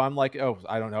shit. So I'm like, oh,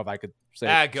 I don't know if I could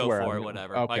say go for it,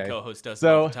 whatever. Okay. My co-host does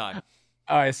all the time.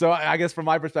 All right, so I guess from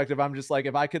my perspective, I'm just like,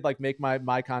 if I could like make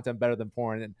my content better than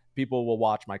porn, and people will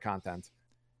watch my content.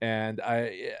 And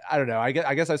I don't know. I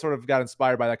guess I sort of got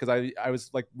inspired by that, because I was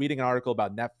like reading an article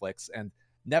about Netflix, and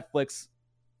Netflix,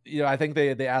 I think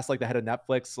they asked like the head of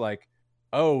Netflix, like,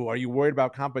 oh, are you worried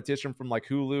about competition from like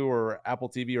Hulu or Apple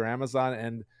TV or Amazon?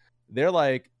 And they're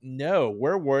like, no,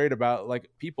 we're worried about like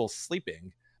people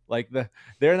sleeping. Like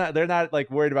they're not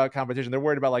like worried about competition. They're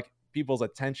worried about like people's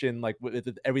attention, like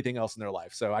with everything else in their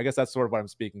life. So I guess that's sort of what I'm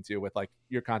speaking to with like,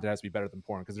 your content has to be better than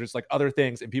porn, because there's like other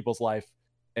things in people's life,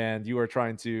 and you are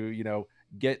trying to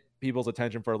get people's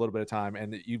attention for a little bit of time,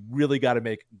 and you really got to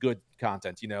make good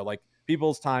content. Like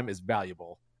people's time is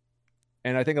valuable.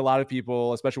 And I think a lot of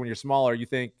people, especially when you're smaller, you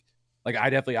think like, I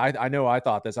know I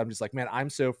thought this. I'm just like, man, I'm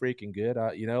so freaking good.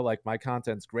 Like my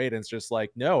content's great. And it's just like,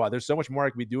 no, there's so much more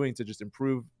I could be doing to just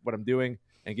improve what I'm doing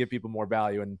and give people more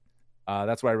value. And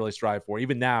that's what I really strive for.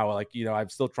 Even now, like, I'm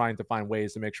still trying to find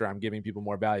ways to make sure I'm giving people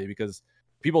more value, because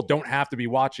people don't have to be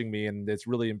watching me. And it's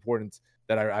really important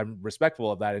that I'm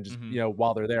respectful of that. And just,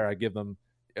 while they're there, I give them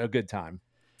a good time.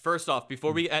 First off,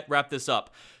 before we wrap this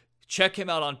up, check him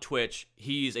out on Twitch.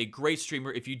 He's a great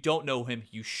streamer. If you don't know him,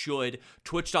 you should.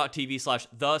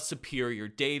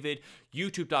 Twitch.tv/TheSuperiorDavid.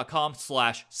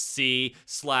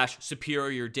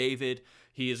 YouTube.com/C/SuperiorDavid.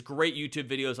 He has great YouTube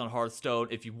videos on Hearthstone.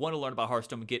 If you want to learn about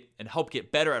Hearthstone and help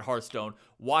get better at Hearthstone,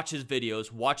 watch his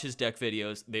videos, watch his deck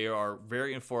videos. They are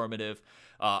very informative.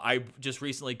 I just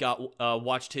recently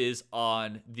watched his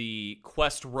on the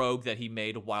Quest Rogue that he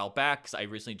made a while back, because I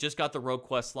recently just got the Rogue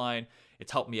Quest line.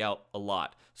 It's helped me out a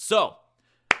lot. So,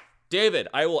 David,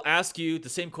 I will ask you the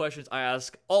same questions I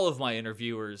ask all of my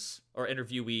interviewers or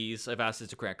interviewees. I've asked it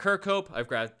to Grant Kirkhope.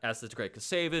 I've asked it to Greg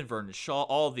Kasavin, Vernon Shaw,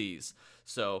 all these.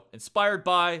 So, inspired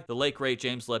by the late, great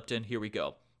James Lipton, here we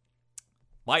go.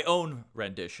 My own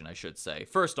rendition, I should say.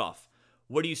 First off,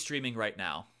 what are you streaming right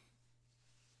now?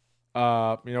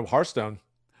 Hearthstone.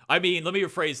 I mean, let me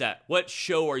rephrase that. What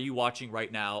show are you watching right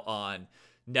now on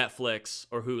Netflix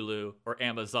or Hulu or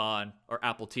Amazon or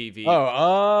Apple TV?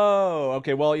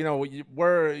 Okay. Well,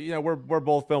 we're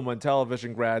both film and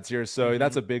television grads here, so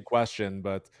that's a big question.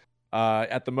 But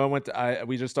at the moment,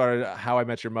 we just started How I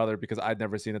Met Your Mother because I'd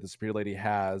never seen it. The Superior Lady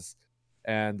has,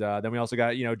 and then we also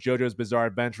got JoJo's Bizarre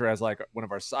Adventure as like one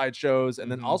of our side shows,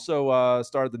 and then also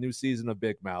started the new season of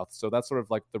Big Mouth. So that's sort of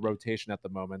like the rotation at the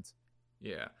moment.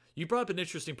 Yeah. You brought up an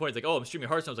interesting point. Like, I'm streaming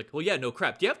Hearthstone. I was like, well, yeah, no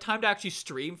crap. Do you have time to actually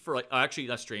stream for actually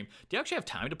not stream. Do you actually have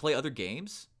time to play other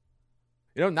games?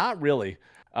 Not really.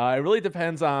 It really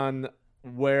depends on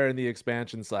where in the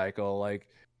expansion cycle. Like,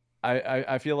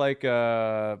 I feel like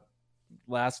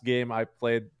last game I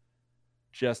played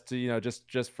just to,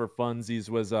 just for funsies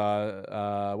was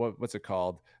what's it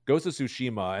called? Ghost of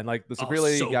Tsushima, and like the Superior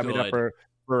Lady got me that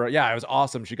for it was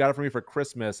awesome. She got it for me for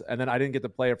Christmas, and then I didn't get to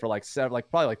play it for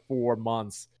probably 4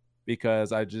 months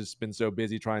because I just been so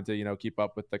busy trying to keep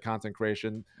up with the content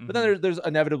creation. But then there's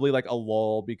inevitably like a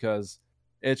lull because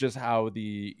it's just how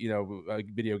the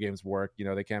video games work.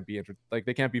 They can't be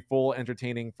they can't be full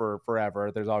entertaining for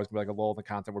forever. There's always gonna be like a lull in the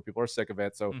content where people are sick of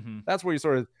it. So that's where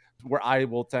where I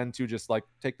will tend to just like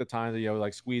take the time to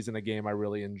like squeeze in a game I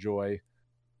really enjoy.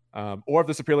 Or if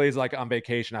the Superior Lady is like on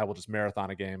vacation, I will just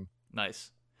marathon a game.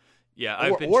 Nice. Yeah,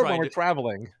 I've been trying when we're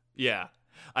traveling. Yeah.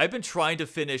 I've been trying to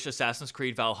finish Assassin's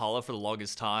Creed Valhalla for the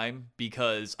longest time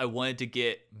because I wanted to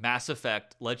get Mass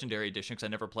Effect Legendary Edition because I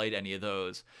never played any of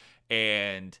those.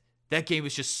 And that game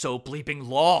is just so bleeping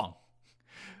long.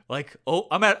 Like,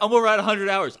 I'm over at 100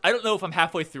 hours. I don't know if I'm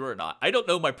halfway through or not. I don't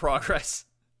know my progress.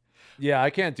 Yeah,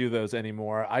 I can't do those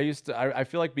anymore. I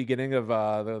feel like beginning of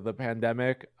the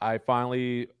pandemic, I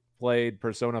finally played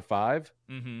Persona 5.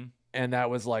 And that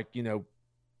was like, at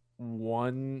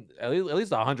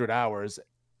least 100 hours.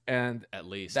 And at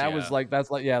least that's like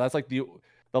the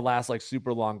last like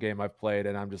super long game I've played,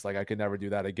 and I'm just like I could never do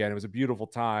that again. It was a beautiful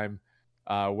time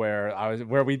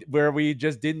where we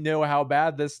just didn't know how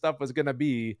bad this stuff was gonna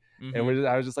be, and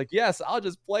I was just like, yes, I'll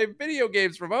just play video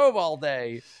games from home all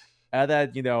day. And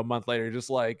then a month later, you're just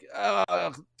like,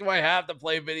 do I have to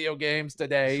play video games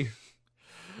today?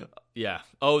 Yeah.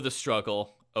 Oh, the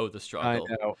struggle. I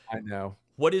know.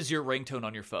 What is your ringtone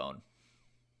on your phone?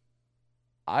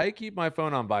 I keep my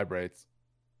phone on vibrates.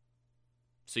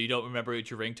 So you don't remember what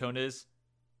your ringtone is?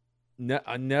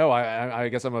 No. I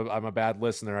guess I'm a bad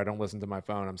listener. I don't listen to my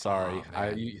phone. I'm sorry.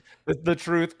 The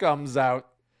truth comes out.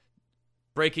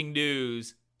 Breaking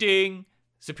news. Ding.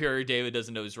 Superior David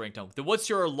doesn't know his ringtone. Then what's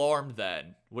your alarm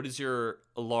then? What is your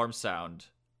alarm sound?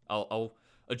 I'll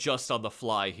adjust on the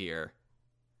fly here.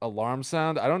 Alarm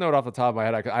sound? I don't know it off the top of my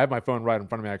head. I have my phone right in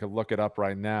front of me. I could look it up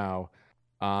right now.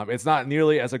 It's not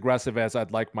nearly as aggressive as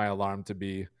I'd like my alarm to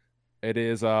be. It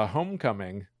is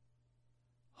Homecoming.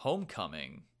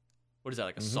 Homecoming? What is that,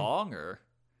 like a song or?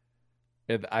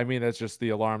 It's just the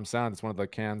alarm sound. It's one of the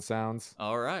canned sounds.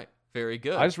 All right. Very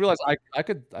good. I just realized I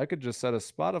could just set a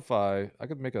Spotify. I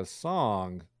could make a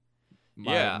song.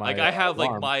 Like I have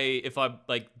alarm. If I'm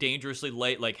like dangerously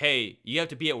late, like, hey, you have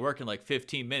to be at work in like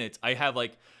 15 minutes. I have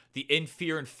like the In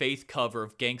Fear and Faith cover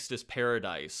of Gangsta's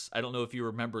Paradise. I don't know if you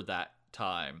remember that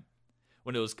time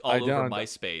when it was all over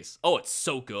MySpace. Oh, it's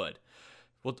so good.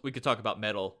 We could talk about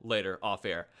metal later off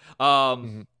air.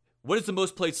 What is the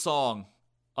most played song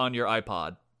on your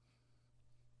iPod?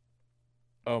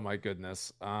 Oh my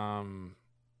goodness. On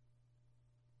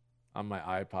my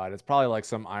iPod, it's probably like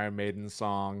some Iron Maiden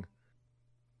song.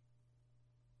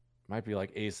 Might be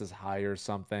like Aces High or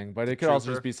something, but it could also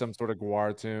just be some sort of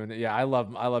Gwar tune. Yeah, I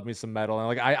love me some metal, and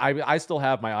like I still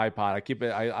have my iPod. I keep it.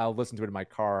 I'll listen to it in my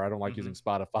car. I don't like using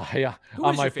Spotify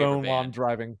on my phone while I'm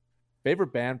driving.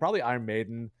 Favorite band, probably Iron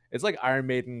Maiden. It's like Iron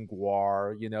Maiden,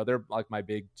 Gwar. They're like my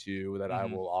big two that I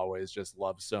will always just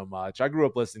love so much. I grew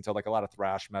up listening to like a lot of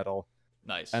thrash metal.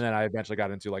 Nice. And then I eventually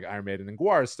got into like Iron Maiden, and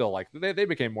Gwar is still like they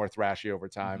became more thrashy over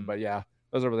time. But yeah,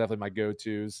 those are definitely my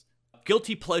go-tos.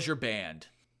 Guilty pleasure band.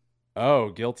 Oh,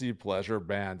 guilty pleasure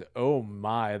band. Oh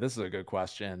my, this is a good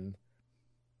question.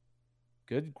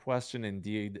 Good question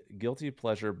indeed. Guilty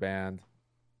pleasure band.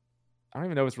 I don't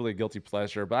even know if it's really a guilty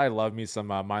pleasure, but I love me some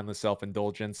mindless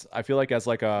self-indulgence. I feel like as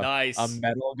like a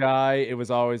metal guy, it was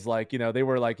always like, they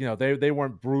were like, they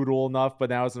weren't brutal enough, but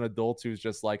now as an adult who's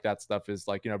just like that stuff is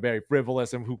like, very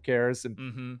frivolous and who cares?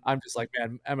 And I'm just like,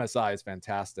 man, MSI is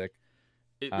fantastic.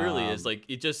 It really is. Like,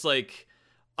 it just like,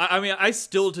 I mean, I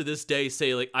still to this day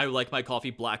say like, I like my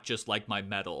coffee black just like my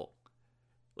metal.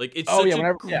 Like, it's such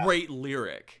a great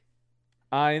lyric.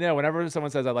 I know. Whenever someone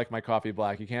says I like my coffee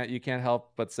black, you can't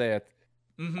help but say it.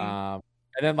 And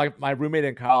then like my roommate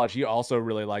in college, he also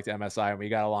really liked MSI, and we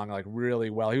got along like really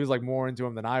well. He was like more into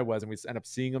him than I was, and we ended up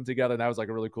seeing him together, and that was like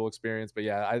a really cool experience. But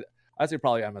yeah, I'd say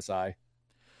probably MSI.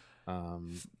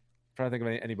 Trying to think of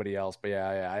anybody else, but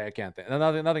yeah, I can't think.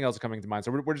 Nothing else is coming to mind.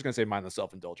 So we're just gonna say mindless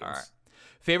self-indulgence. All right.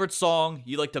 Favorite song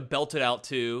you like to belt it out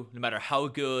to, no matter how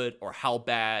good or how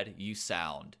bad you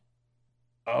sound.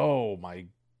 Oh my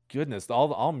goodness,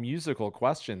 all musical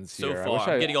questions here. So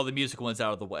far, I'm getting all the musical ones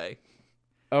out of the way.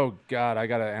 Oh God, I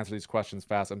gotta answer these questions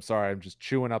fast. I'm sorry, I'm just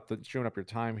chewing up your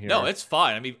time here. No, it's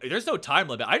fine. I mean, there's no time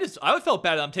limit. I felt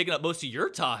bad that I'm taking up most of your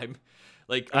time.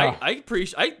 Like, I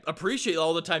appreciate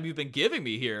all the time you've been giving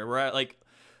me here. We're at like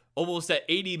almost at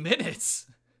 80 minutes.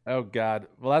 Oh God.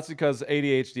 Well, that's because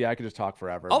ADHD. I could just talk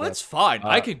forever. Oh, that's fine.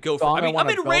 I could go for. I mean, I'm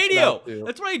in radio.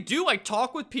 That's what I do. I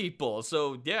talk with people.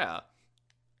 So yeah.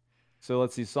 So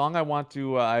let's see. Song I want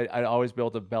to. I'd always be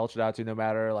able to belch it out to, no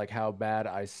matter like how bad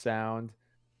I sound.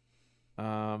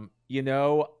 You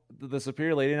know, the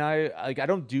Superior Lady and I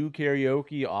don't do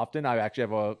karaoke often. I actually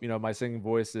have my singing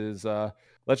voice is.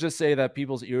 Let's just say that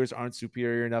people's ears aren't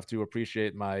superior enough to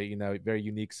appreciate my, very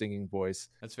unique singing voice.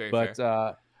 That's very fair.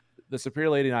 But the Superior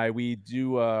Lady and I, we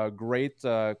do a great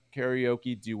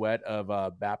karaoke duet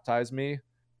of Baptize Me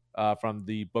from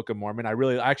the Book of Mormon. I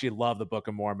actually love the Book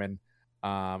of Mormon.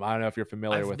 I don't know if you're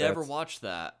familiar with it. I've never watched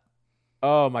that.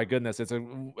 Oh my goodness. It's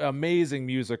an amazing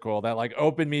musical that like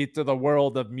opened me to the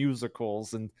world of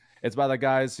musicals. And it's by the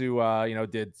guys who,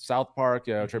 did South Park,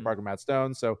 Trey Parker, Matt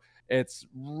Stone. So it's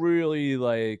really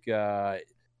like,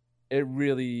 it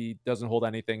really doesn't hold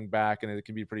anything back, and it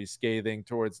can be pretty scathing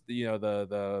towards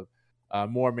the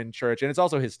Mormon church. And it's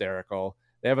also hysterical.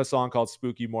 They have a song called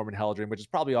Spooky Mormon Hell-Dream, which is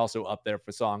probably also up there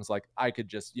for songs like I could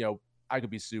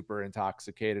be super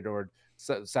intoxicated or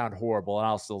sound horrible, and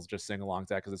I'll still just sing along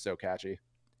to that because it's so catchy.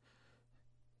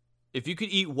 If you could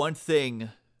eat one thing,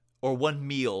 or one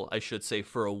meal, I should say,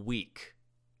 for a week,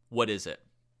 what is it?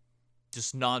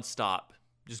 Just nonstop.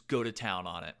 Just go to town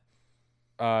on it.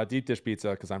 Deep dish pizza,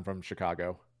 because I'm from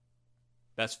Chicago.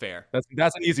 That's fair.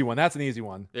 That's an easy one. That's an easy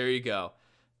one. There you go.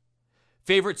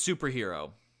 Favorite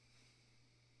superhero?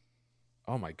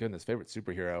 Oh my goodness, favorite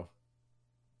superhero.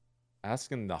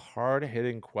 Asking the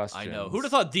hard-hitting questions. I know. Who'd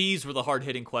have thought these were the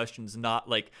hard-hitting questions, not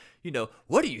like,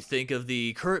 what do you think of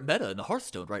the current meta in the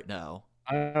Hearthstone right now?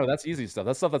 I don't know. That's easy stuff.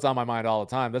 That's stuff that's on my mind all the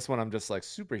time. This one, I'm just like,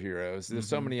 superheroes. There's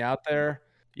so many out there,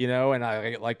 and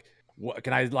I like, what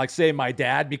can I like say my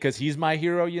dad because he's my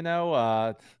hero,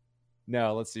 No,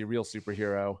 let's see. Real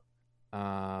superhero.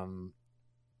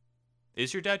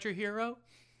 Is your dad your hero?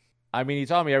 I mean, he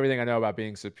taught me everything I know about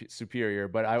being superior,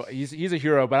 but he's a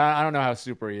hero, but I don't know how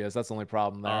super he is. That's the only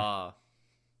problem there. I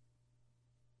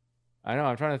know.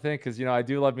 I'm trying to think because, I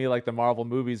do love me like the Marvel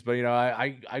movies, but,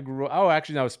 I grew up. Oh,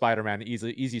 actually, no, Spider-Man.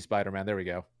 Easy Spider-Man. There we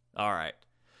go. All right.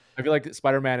 I feel like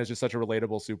Spider-Man is just such a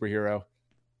relatable superhero.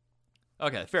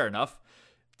 Okay, fair enough.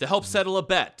 To help settle a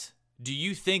bet, do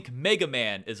you think Mega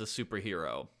Man is a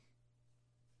superhero?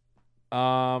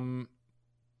 I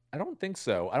don't think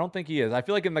so. I don't think he is. I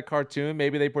feel like in the cartoon,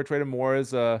 maybe they portrayed him more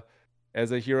as a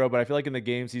hero, but I feel like in the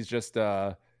games, he's just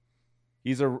just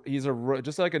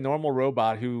like a normal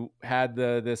robot who had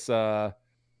this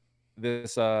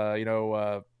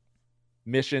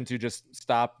mission to just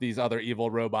stop these other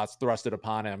evil robots thrusted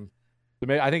upon him.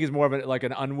 So I think he's more of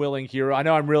an unwilling hero. I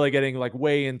know I'm really getting like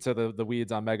way into the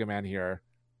weeds on Mega Man here.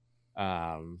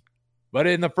 But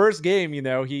in the first game,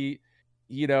 he's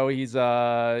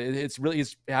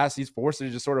forced to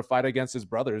just sort of fight against his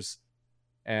brothers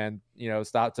and,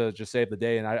 stop to just save the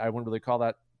day. And I wouldn't really call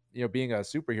that, being a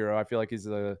superhero. I feel like he's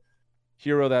a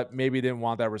hero that maybe didn't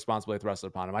want that responsibility thrusted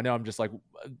upon him. I know I'm just like,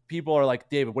 people are like,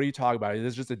 David, what are you talking about? This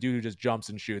is just a dude who just jumps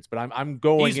and shoots, but I'm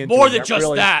going into more than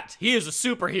just that. He is a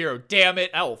superhero. Damn it,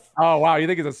 Elf. Oh, wow. You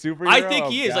think he's a superhero? I think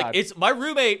he is. Like, it's my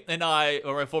roommate and I,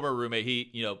 or my former roommate,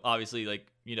 he, obviously like,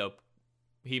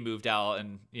 he moved out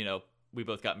and, we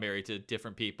both got married to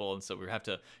different people, and so we have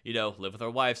to, live with our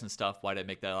wives and stuff. Why did I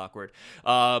make that awkward?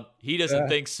 He doesn't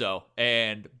think so.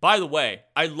 And by the way,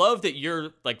 I love that you're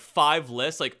like 5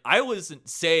 lists. Like, I wasn't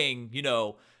saying,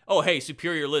 oh, hey,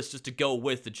 superior list just to go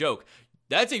with the joke.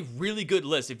 That's a really good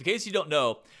list. If in case you don't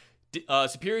know,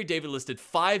 Superior David listed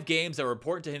 5 games that were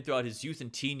important to him throughout his youth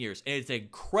and teen years, and it's an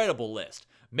incredible list.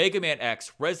 Mega Man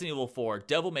X, Resident Evil 4,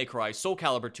 Devil May Cry, Soul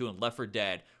Calibur 2, and Left 4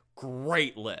 Dead.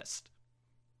 Great list.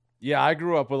 Yeah, I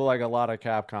grew up with like a lot of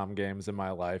Capcom games in my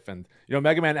life, and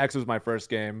Mega Man X was my first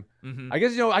game. Mm-hmm.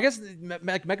 I guess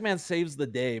Mega Man saves the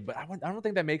day, but I don't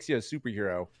think that makes you a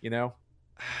superhero.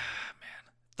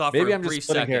 Thought for Maybe a I'm just brief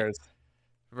splitting second. hairs.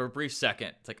 For a brief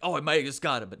second, it's like, oh, I might have just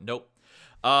got it, but nope.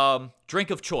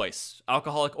 Drink of choice,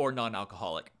 alcoholic or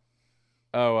non-alcoholic.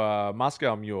 Oh,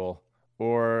 Moscow Mule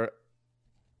or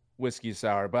whiskey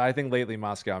sour, but I think lately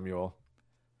Moscow Mule.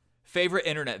 Favorite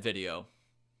internet video.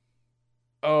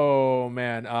 Oh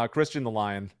man, Christian the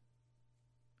Lion.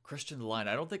 Christian the Lion.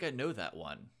 I don't think I know that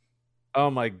one.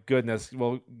 Oh my goodness.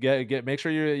 Well, make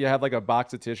sure you have like a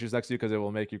box of tissues next to you because it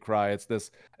will make you cry. It's this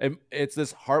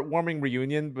heartwarming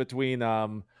reunion between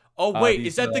Oh wait, is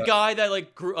these that the guy that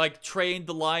like trained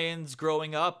the lions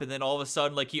growing up, and then all of a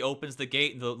sudden like he opens the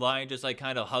gate and the lion just like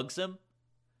kind of hugs him?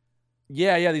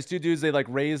 yeah, these two dudes, they like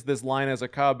raised this lion as a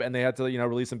cub and they had to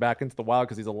release him back into the wild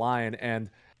because he's a lion, and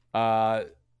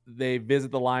they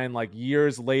visit the lion like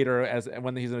years later as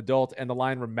when he's an adult, and the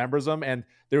lion remembers him. And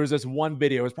there was this one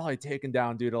video, it was probably taken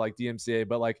down due to like DMCA,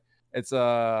 but like it's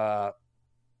that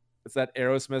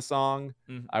Aerosmith song.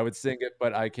 Mhm. I would sing it,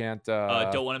 but I can't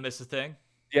Don't want to miss a thing.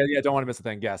 yeah, don't want to miss a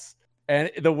thing. Yes.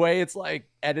 And the way it's like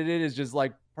edited is just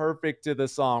like perfect to the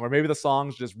song, or maybe the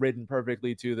song's just written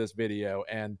perfectly to this video,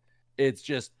 and it's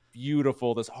just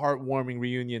beautiful, this heartwarming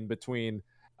reunion between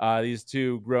these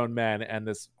two grown men and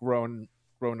this grown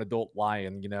adult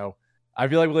lion. I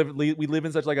feel like we live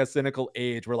in such like a cynical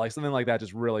age where like something like that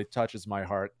just really touches my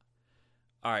heart.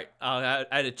 All right, I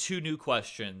added 2 new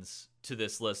questions to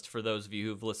this list for those of you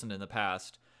who've listened in the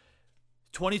past.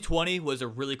 2020 was a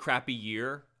really crappy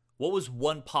year. What was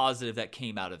one positive that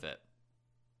came out of it?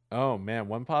 Oh man,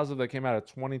 one positive that came out of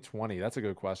 2020. That's a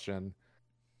good question. I'm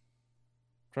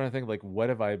trying to think, like, what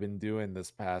have I been doing this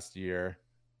past year?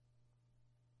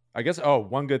 I guess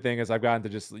one good thing is I've gotten to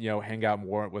just hang out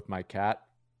more with my cat.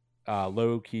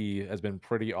 Low key has been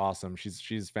pretty awesome.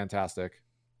 She's fantastic.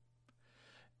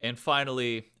 And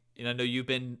finally, I know you've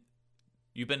been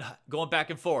going back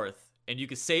and forth, and you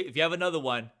can say if you have another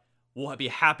one, we'll be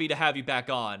happy to have you back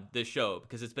on this show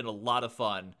because it's been a lot of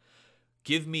fun.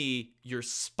 Give me your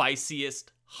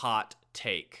spiciest hot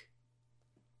take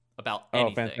about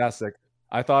anything. Oh, fantastic.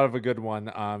 I thought of a good one.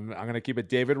 I'm going to keep it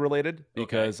David related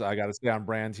because I got to stay on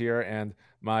brand here. And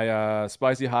my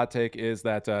spicy hot take is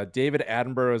that David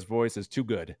Attenborough's voice is too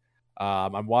good.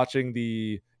 I'm watching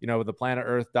the Planet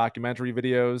Earth documentary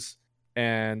videos,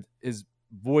 and his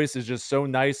voice is just so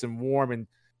nice and warm and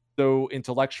so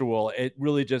intellectual. It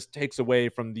really just takes away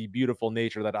from the beautiful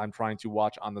nature that I'm trying to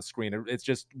watch on the screen. It's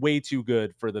just way too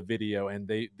good for the video, and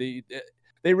they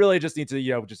really just need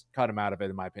to just cut him out of it,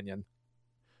 in my opinion.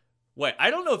 Wait,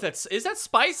 I don't know if is that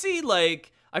spicy?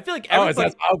 Like, I feel like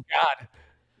everybody. Oh God,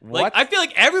 what? Like, I feel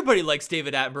like everybody likes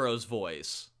David Attenborough's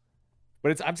voice,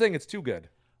 but I'm saying it's too good.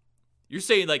 You're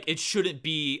saying like it shouldn't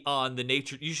be on the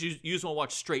nature. You just want to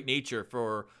watch straight nature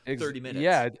for 30 minutes.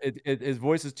 Yeah, his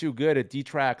voice is too good. It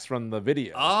detracts from the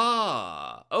video.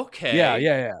 Ah, okay.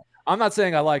 Yeah. I'm not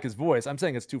saying I like his voice. I'm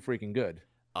saying it's too freaking good.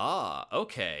 Ah,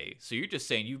 okay. So you're just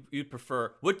saying you'd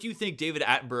prefer. What do you think David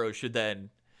Attenborough should then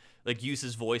like use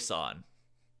his voice on?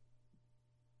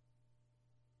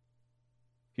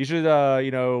 He should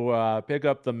pick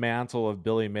up the mantle of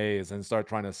Billy Mays and start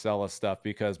trying to sell us stuff,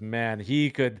 because man, he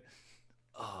could.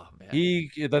 Oh man,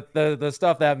 the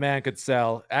stuff that man could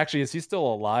sell. Actually, is he still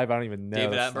alive? I don't even know.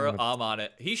 David Attenborough, I'm on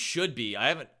it. He should be. I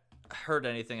haven't heard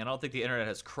anything. I don't think the internet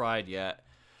has cried yet.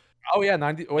 Oh yeah,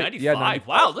 95. Yeah, 95.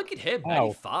 Wow, look at him, wow.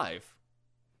 95.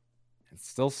 It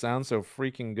still sounds so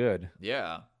freaking good.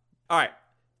 Yeah. All right.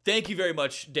 Thank you very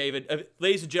much, David.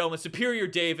 Ladies and gentlemen, Superior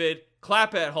David.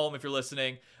 Clap at home if you're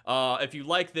listening. If you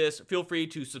like this, feel free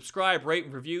to subscribe, rate,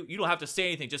 and review. You don't have to say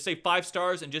anything. Just say 5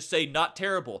 stars and just say not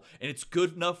terrible. And it's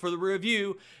good enough for the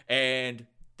review. And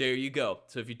there you go.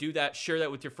 So if you do that, share that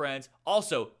with your friends.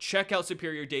 Also, check out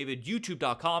Superior David,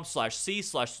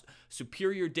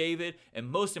 youtube.com/c/Superior David. And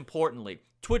most importantly,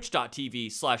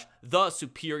 twitch.tv/The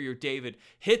Superior David.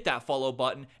 Hit that follow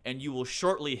button, and you will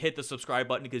shortly hit the subscribe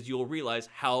button because you will realize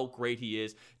how great he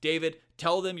is. David,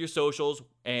 tell them your socials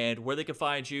and where they can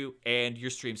find you and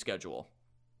your stream schedule.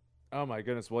 Oh my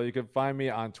goodness. Well, you can find me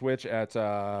on Twitch at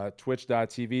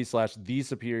twitch.tv/The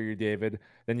Superior David.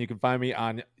 Then you can find me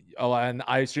and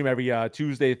I stream every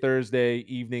Tuesday, Thursday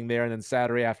evening there, and then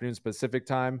Saturday afternoon Pacific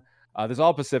time. There's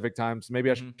all Pacific times. Maybe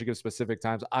I should give specific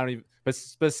times. I don't even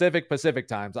Pacific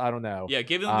times. I don't know. Yeah,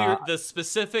 give them the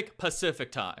specific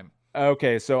Pacific time.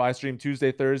 Okay, so I stream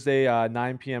Tuesday, Thursday,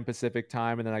 9 p.m. Pacific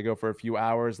time, and then I go for a few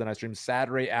hours. Then I stream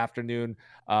Saturday afternoon,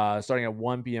 starting at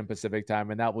 1 p.m. Pacific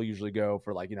time, and that will usually go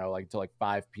for till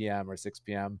 5 p.m. or 6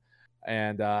 p.m.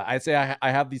 And I'd say I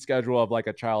have the schedule of like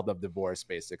a child of divorce,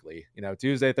 basically.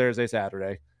 Tuesday, Thursday,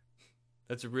 Saturday.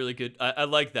 That's a really good. I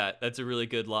like that. That's a really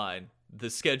good line. The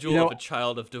schedule of a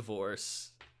child of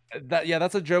divorce.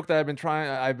 That's a joke that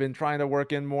I've been trying to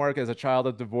work in more as a child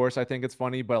of divorce. I think it's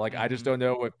funny, but like I just don't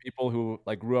know if people who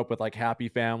like grew up with like happy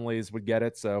families would get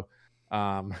it. So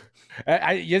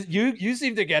you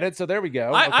seem to get it, so there we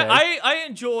go. I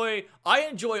enjoy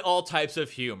all types of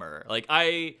humor. Like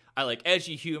I like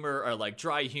edgy humor or like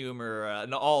dry humor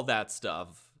and all that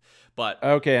stuff. But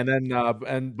okay, and then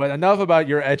but enough about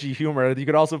your edgy humor. You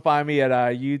could also find me at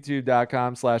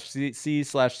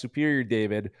youtube.com/c/Superior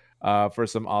David for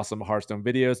some awesome Hearthstone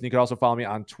videos. And you can also follow me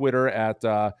on Twitter at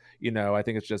I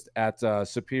think it's just at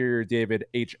Superior David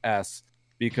HS,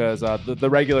 because the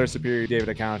regular Superior David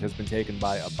account has been taken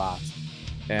by a bot,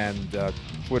 and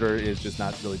Twitter is just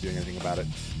not really doing anything about it.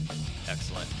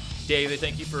 Excellent. David,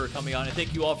 thank you for coming on, and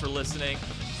thank you all for listening.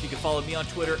 You can follow me on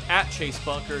Twitter at Chase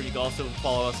Bunker. You can also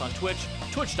follow us on Twitch,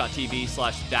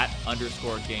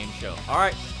 twitch.tv/that_game show. All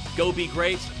right, go be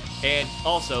great, and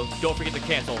also don't forget to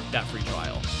cancel that free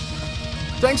trial.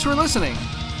 Thanks for listening.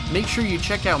 Make sure you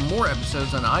check out more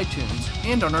episodes on iTunes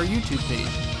and on our YouTube page,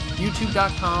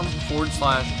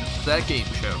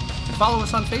 youtube.com/thatgameshow. And follow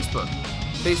us on Facebook,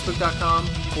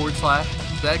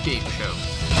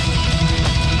 facebook.com/thatgameshow.